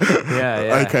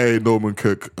 AKA Norman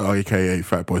Cook, AKA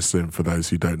Fatboy Slim. For those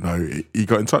who don't know, he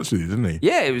got in touch with you, didn't he?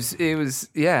 Yeah, it was.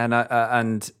 Yeah,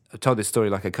 and I've told this story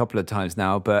like a couple of times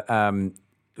now, but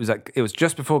it was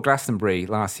just before Glastonbury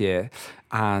last year,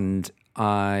 and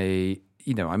I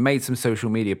made some social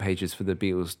media pages for the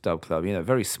Beatles Dub Club.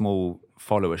 Very small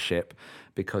followership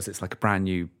because it's like a brand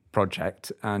new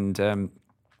project, and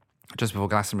just before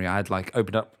Glastonbury, I had like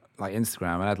opened up like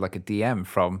Instagram and I had like a DM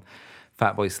from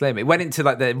Fatboy Slim. It went into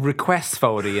like the requests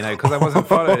folder, because I wasn't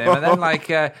following him, and then like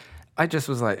I just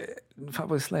was like,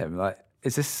 Fatboy Slim, like,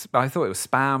 is this? I thought it was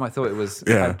spam. I thought it was.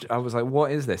 Yeah. I was like,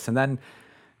 what is this? And then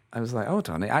I was like, hold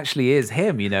on, it actually is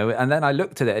him, And then I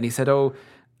looked at it and he said, oh,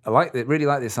 really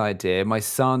like this idea. My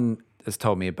son has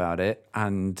told me about it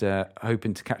and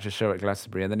hoping to catch a show at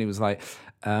Glastonbury. And then he was like,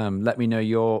 let me know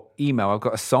your email. I've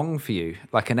got a song for you,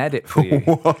 like an edit for you.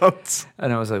 What?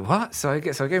 And I was like, what? So I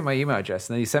gave him my email address,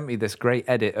 and then he sent me this great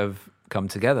edit of Come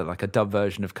Together, like a dub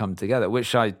version of Come Together,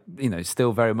 which I,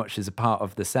 still very much is a part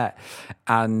of the set.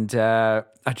 And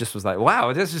I just was like,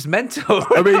 wow, this is mental.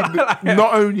 I mean,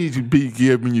 not only to be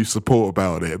giving you support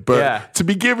about it, but to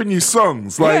be giving you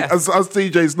songs. Like, as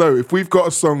DJs know, if we've got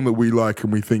a song that we like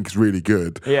and we think is really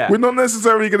good, we're not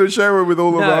necessarily going to share it with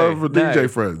all of our other DJ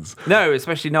friends. No,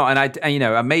 especially not.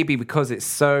 And maybe because it's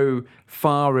so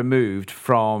far removed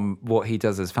from what he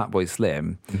does as Fatboy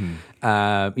Slim,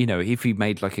 if he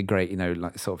made like a great,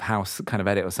 like sort of house kind of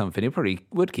edit or something, he probably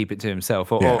would keep it to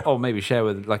himself or maybe share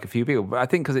with like a few people. But I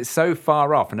think because it's so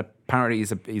far off, and apparently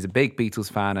he's a big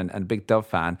Beatles fan and a big Dove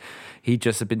fan, he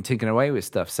just had been tinkering away with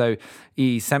stuff. So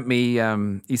he sent me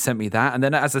that, and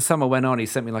then as the summer went on, he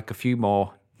sent me like a few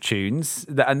more tunes,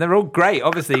 and they're all great,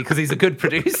 obviously, because he's a good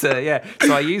producer.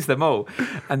 So I use them all,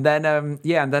 and then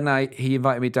he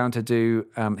invited me down to do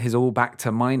his All Back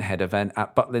to Minehead event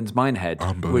at Butlins Minehead,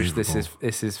 which this is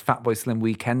Fatboy Slim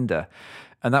Weekender.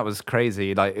 And that was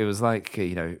crazy. Like, it was like,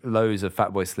 loads of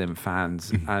Fatboy Slim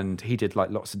fans, and he did like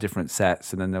lots of different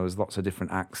sets, and then there was lots of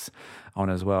different acts on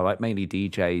as well, like mainly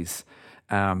DJs.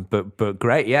 But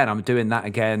great, and I'm doing that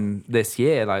again this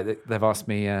year. Like, they've asked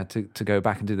me to go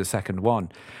back and do the second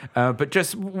one. But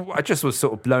I just was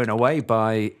sort of blown away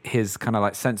by his kind of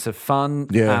like sense of fun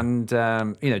and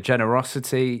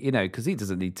generosity. Because he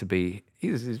doesn't need to be.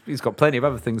 He's got plenty of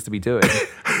other things to be doing.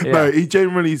 No, he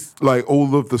genuinely, like,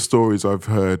 all of the stories I've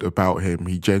heard about him,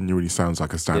 he genuinely sounds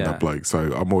like a stand-up bloke.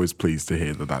 So I'm always pleased to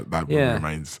hear that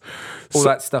remains. All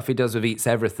that stuff he does with Eats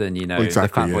Everything,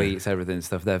 exactly, the Fatboy Eats Everything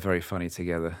stuff, they're very funny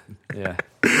together. Yeah.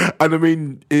 And I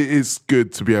mean, it is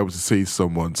good to be able to see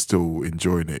someone still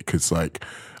enjoying it, because, like,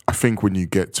 I think when you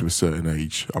get to a certain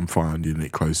age, I'm finding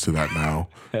it close to that now.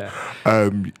 Yeah.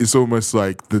 It's almost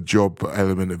like the job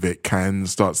element of it can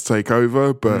start to take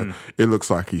over, but it looks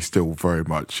like he's still very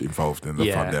much involved in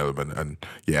the fun element. And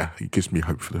yeah, it gives me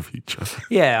hope for the future.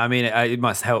 Yeah, I mean, it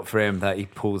must help for him that he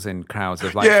pulls in crowds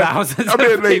of like thousands of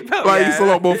people. It's a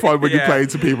lot more fun when you're playing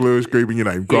to people who are screaming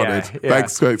your name. Granted.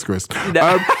 Thanks, Chris.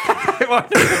 Well,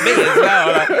 me as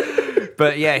well.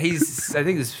 But yeah, I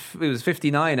think it was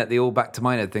 59 at the All Back to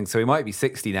Minehead thing, so he might be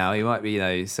 60 now. He might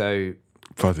be, so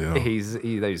bloody hell.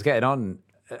 He's getting on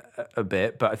a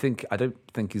bit, but I don't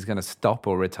think he's going to stop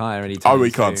or retire anytime soon.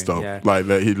 He can't stop. Yeah. Like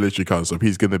he literally can't stop.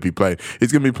 He's going to be playing.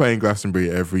 He's going to be playing Glastonbury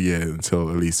every year until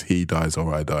at least he dies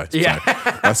or I die. Yeah,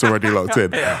 so that's already locked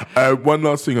in. One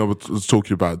last thing I was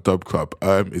talking about Dub Club.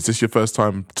 Is this your first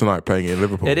time tonight playing it in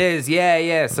Liverpool? It is.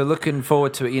 Yeah. So looking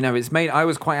forward to it. It's made. I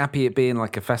was quite happy it being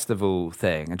like a festival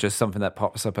thing and just something that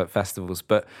pops up at festivals,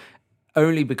 but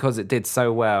only because it did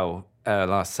so well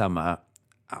last summer.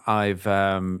 I've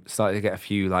started to get a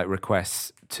few like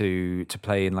requests to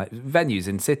play in like venues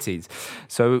in cities.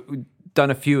 So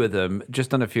done a few of them.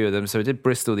 So I did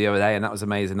Bristol the other day, and that was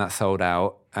amazing. That sold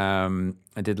out.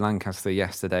 I did Lancaster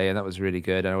yesterday, and that was really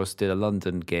good. And I also did a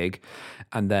London gig,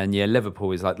 and then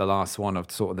Liverpool is like the last one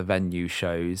of sort of the venue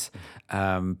shows.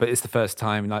 But it's the first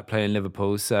time like playing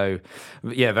Liverpool, so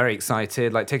very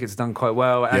excited. Like tickets done quite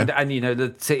well, and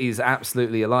the city is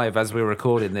absolutely alive as we're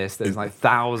recording this. There's like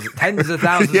tens of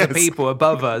thousands of people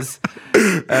above us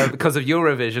because of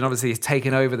Eurovision. Obviously, it's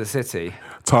taken over the city.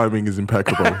 Timing is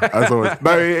impeccable as always.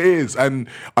 No, it is, and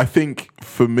I think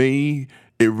for me,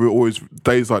 it always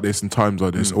days like this and times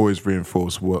like this always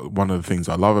reinforce one of the things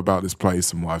I love about this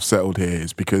place and why I've settled here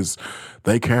is because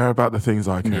they care about the things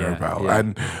I care about,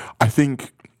 and I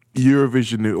think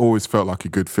Eurovision, it always felt like a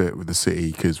good fit with the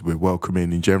city because we're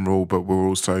welcoming in general, but we're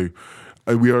also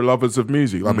we are lovers of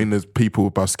music. I mean, there's people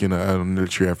busking on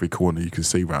literally every corner you can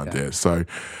see around here, so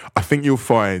I think you'll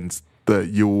find that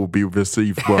you will be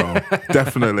received well,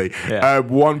 definitely.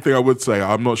 One thing I would say,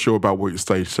 I'm not sure about what your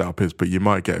stage setup is, but you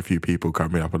might get a few people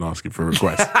coming up and asking for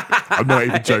requests. I'm not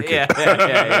even joking.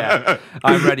 Yeah.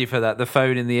 I'm ready for that. The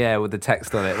phone in the air with the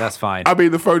text on it, that's fine. I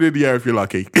mean, the phone in the air if you're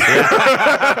lucky.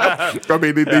 I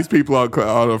mean, these people aren't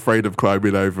afraid of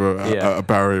climbing over a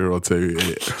barrier or two.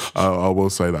 I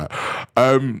will say that.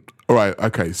 All right,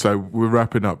 okay, so we're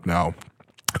wrapping up now.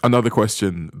 Another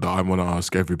question that I want to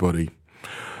ask everybody.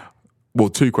 Well,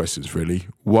 two questions, really.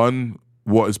 One,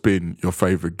 what has been your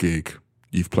favourite gig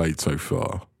you've played so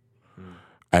far?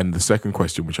 And the second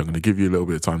question, which I'm going to give you a little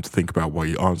bit of time to think about while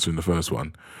you're answering the first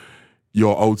one,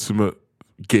 your ultimate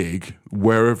gig,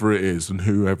 wherever it is and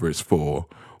whoever it's for,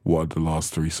 what are the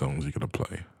last three songs you're going to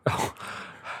play?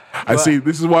 And see,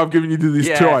 this is why I'm giving you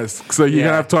this choice, so you're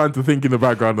going to have time to think in the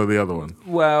background of the other one.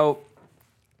 Well,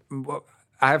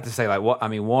 I have to say,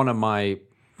 one of my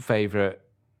favourite...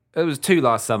 It was two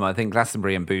last summer. I think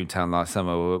Glastonbury and Boomtown last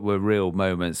summer were real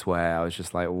moments where I was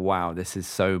just like, "Wow, this is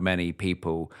so many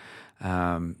people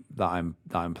that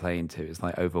I'm playing to." It's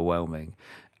like overwhelming.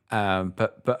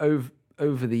 But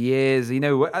over the years,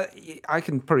 I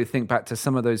can probably think back to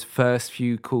some of those first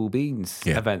few Cool Beans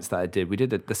events that I did. We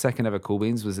did the second ever Cool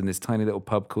Beans was in this tiny little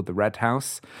pub called the Red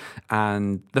House,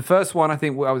 and the first one I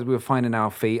think we were finding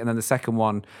our feet, and then the second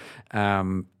one.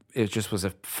 It just was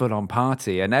a full-on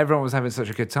party, and everyone was having such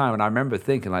a good time. And I remember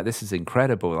thinking, like, this is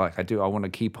incredible. Like, I want to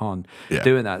keep on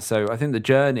doing that. So I think the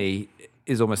journey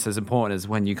is almost as important as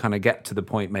when you kind of get to the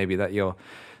point maybe that you're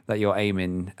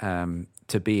aiming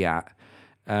to be at.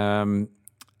 So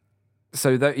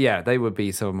they would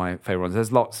be some of my favorite ones.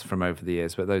 There's lots from over the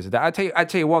years, but those are. I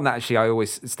tell you one that actually I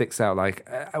always sticks out. Like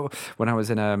when I was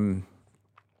in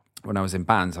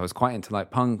bands, I was quite into like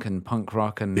punk and punk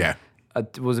rock and. Yeah. I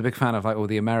was a big fan of like all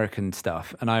the American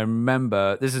stuff, and I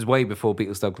remember this is way before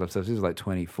Beatles Dub Club stuff. This was like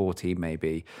 2014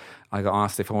 maybe. I got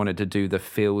asked if I wanted to do the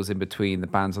fills in between the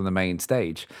bands on the main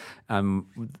stage.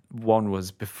 One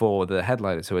was before the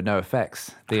headliners, who were No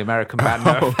Effects, the American band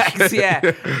No Effects,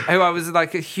 who I was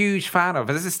like a huge fan of.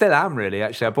 And this still am really.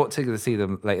 Actually, I bought tickets to see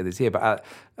them later this year, but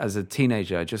as a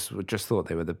teenager, I just thought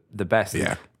they were the best.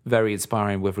 Yeah. Very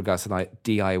inspiring with regards to like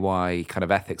DIY kind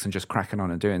of ethics and just cracking on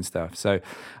and doing stuff. So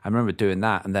I remember doing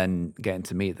that and then getting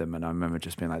to meet them, and I remember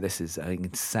just being like, this is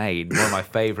insane. One of my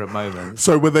favourite moments.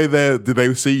 So were they there? Did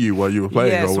they see you while you were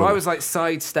playing? Yeah, so I was like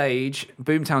side stage.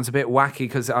 Boomtown's a bit wacky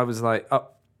because I was like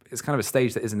up. It's kind of a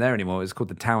stage that isn't there anymore. It's called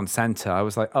the town centre. I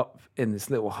was like up in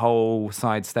this little whole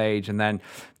side stage, and then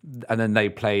they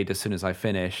played as soon as I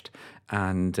finished,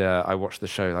 and I watched the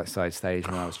show like side stage,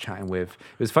 and I was chatting with.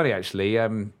 It was funny actually.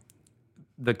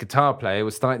 the guitar player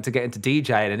was starting to get into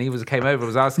DJing, and he came over and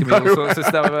was asking me all sorts of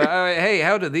stuff about, oh, hey,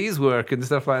 how do these work and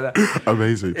stuff like that.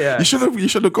 Amazing. Yeah. You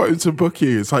should have got him to book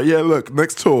you. It's like, yeah, look,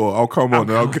 next tour I'll come on.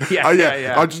 I'll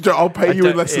pay you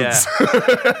in lessons.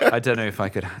 Yeah. I don't know if I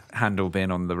could handle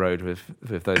being on the road with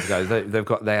those guys.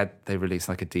 They released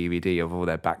like a DVD of all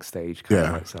their backstage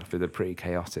kind of stuff with a pretty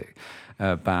chaotic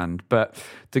band. But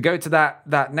to go to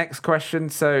that next question,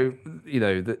 so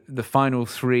the final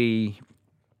three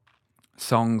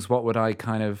songs, what would I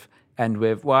kind of end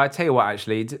with? Well, I tell you what,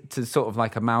 actually, to sort of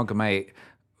like amalgamate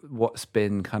what's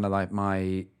been kind of like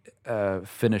my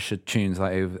finisher tunes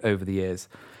like over the years.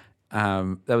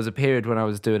 There was a period when I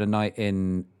was doing a night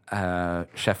in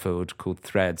Sheffield called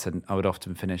Threads, and I would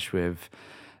often finish with,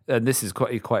 and this is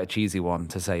quite a cheesy one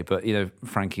to say, but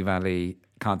Frankie Valli,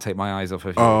 Can't Take My Eyes Off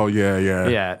of You. Oh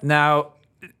yeah. Now,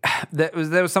 there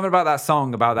was something about that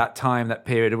song, about that time, that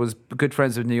period. It was good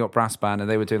friends with New York Brass Band, and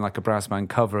they were doing like a brass band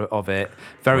cover of it,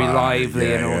 very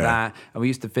lively and all that. And we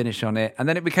used to finish on it, and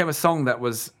then it became a song that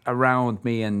was around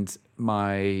me and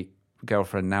my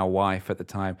girlfriend, now wife at the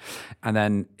time, and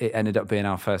then it ended up being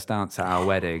our first dance at our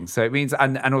wedding. So it means,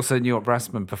 and also New York Brass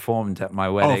Band performed at my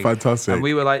wedding. Oh, fantastic! And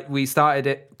we started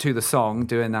it to the song,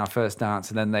 doing our first dance,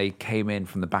 and then they came in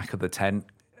from the back of the tent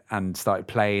and started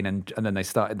playing, and then they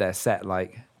started their set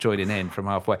like joining in from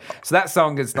halfway. So that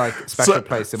song is like a special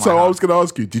place in my heart. So I was going to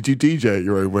ask you, did you DJ at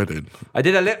your own wedding? I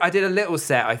did a little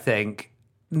set, I think.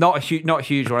 Not a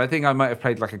huge one. I think I might have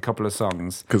played like a couple of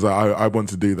songs. Because I want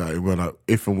to do that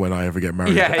if and when I ever get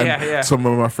married. Yeah. Some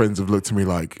of my friends have looked at me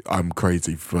like I'm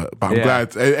crazy, but I'm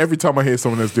glad. Every time I hear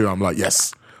someone else do it, I'm like,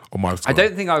 yes. On my squad. I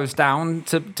don't think I was down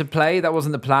to play. That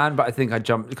wasn't the plan, but I think I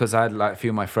jumped because I had like a few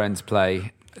of my friends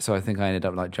play. So I think I ended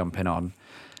up like jumping on.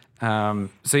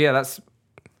 So yeah, that's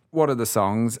one of the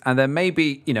songs. And then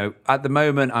maybe, at the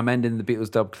moment I'm ending the Beatles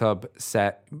Dub Club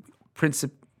set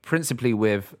principally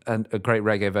with a great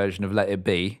reggae version of Let It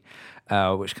Be,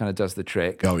 which kind of does the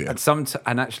trick. Oh, yeah.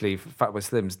 And actually, Fatboy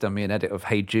Slim's done me an edit of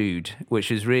Hey Jude,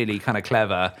 which is really kind of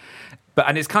clever.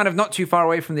 And it's kind of not too far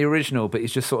away from the original, but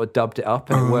he's just sort of dubbed it up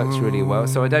and it works really well.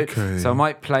 So I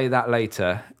might play that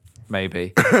later,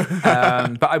 maybe. But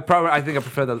I think I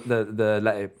prefer the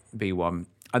Let It Be one.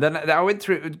 And then I went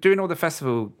through doing all the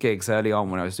festival gigs early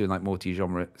on when I was doing like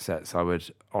multi-genre sets. I would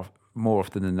more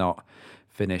often than not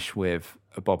finish with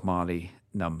a Bob Marley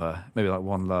number, maybe like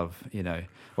One Love,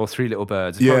 or Three Little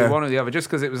Birds. Probably one or the other, just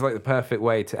because it was like the perfect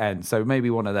way to end. So maybe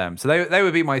one of them. So they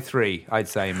would be my three, I'd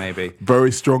say, maybe.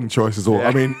 Very strong choices all. Yeah.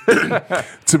 I mean,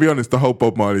 to be honest, the whole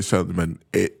Bob Marley sentiment,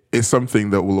 it's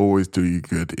something that will always do you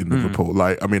good in Liverpool.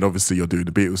 Like, I mean, obviously you're doing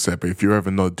the Beatles set, but if you're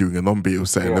ever not doing a non-Beatles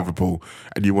set in Liverpool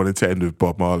and you wanted to end with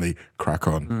Bob Marley, crack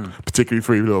on. Particularly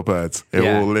Three Little Birds. It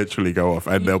will literally go off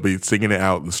and they'll be singing it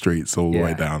out the streets all the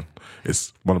way down.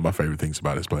 It's one of my favourite things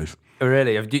about this place. Oh,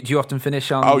 really? Do you often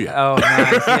finish on? Oh, yeah. Oh,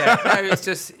 nice. Yeah. No,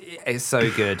 it's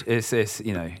so good. It's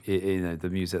the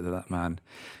music that man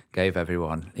gave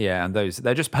everyone. Yeah, and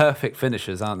they're just perfect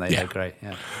finishers, aren't they? Yeah. They're great.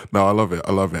 Yeah. No, I love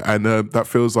it. And that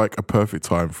feels like a perfect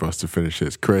time for us to finish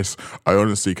this. Chris, I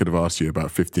honestly could have asked you about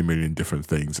 50 million different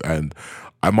things, and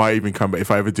I might even come back. If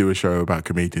I ever do a show about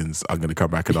comedians, I'm going to come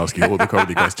back and ask you all the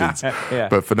comedy questions. Yeah.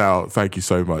 But for now, thank you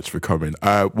so much for coming.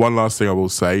 One last thing I will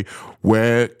say,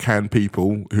 where can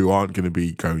people who aren't going to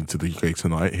be going to the gig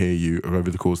tonight hear you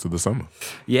over the course of the summer?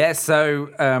 Yeah, so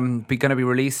we're going to be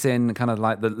releasing kind of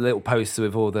like the little poster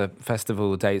with all the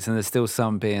festival dates, and there's still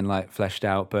some being like fleshed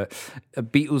out. But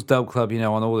Beatles Dub Club,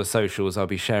 on all the socials, I'll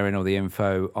be sharing all the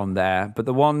info on there. But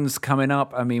the ones coming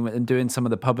up, I mean, and doing some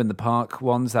of the Pub in the Park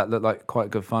ones that look like quite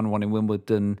good fun. One in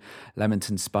Wimbledon,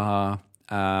 Leamington Spa,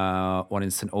 one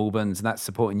in St Albans, and that's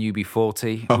supporting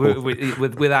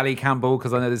UB40 with Ali Campbell,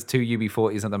 because I know there's two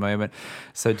UB40s at the moment.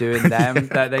 So doing them,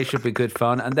 they should be good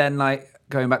fun. And then like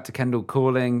going back to Kendall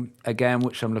Calling again,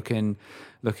 which I'm looking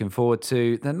forward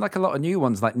to. Then like a lot of new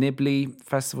ones like Nibley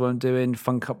Festival I'm doing,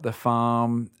 Funk Up the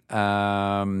Farm,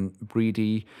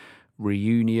 Breedy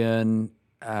Reunion.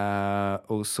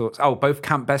 All sorts. Both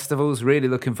camp festivals. Really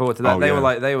looking forward to that. They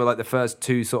were like the first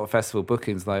two sort of festival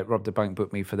bookings. Like Rob the Bank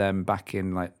booked me for them back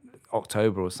in like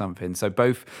October or something. So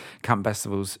both camp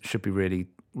festivals should be really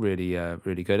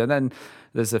good. And then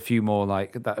there's a few more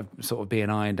like that are sort of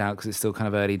being ironed out because it's still kind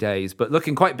of early days. But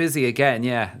looking quite busy again.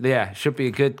 Yeah. Should be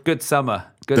a good summer.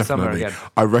 Definitely. Summer again.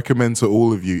 I recommend to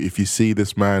all of you, if you see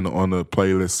this man on a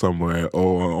playlist somewhere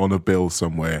or on a bill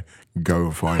somewhere, go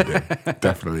and find him.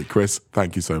 Definitely. Chris,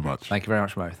 thank you so much. Thank you very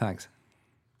much, Mo. Thanks.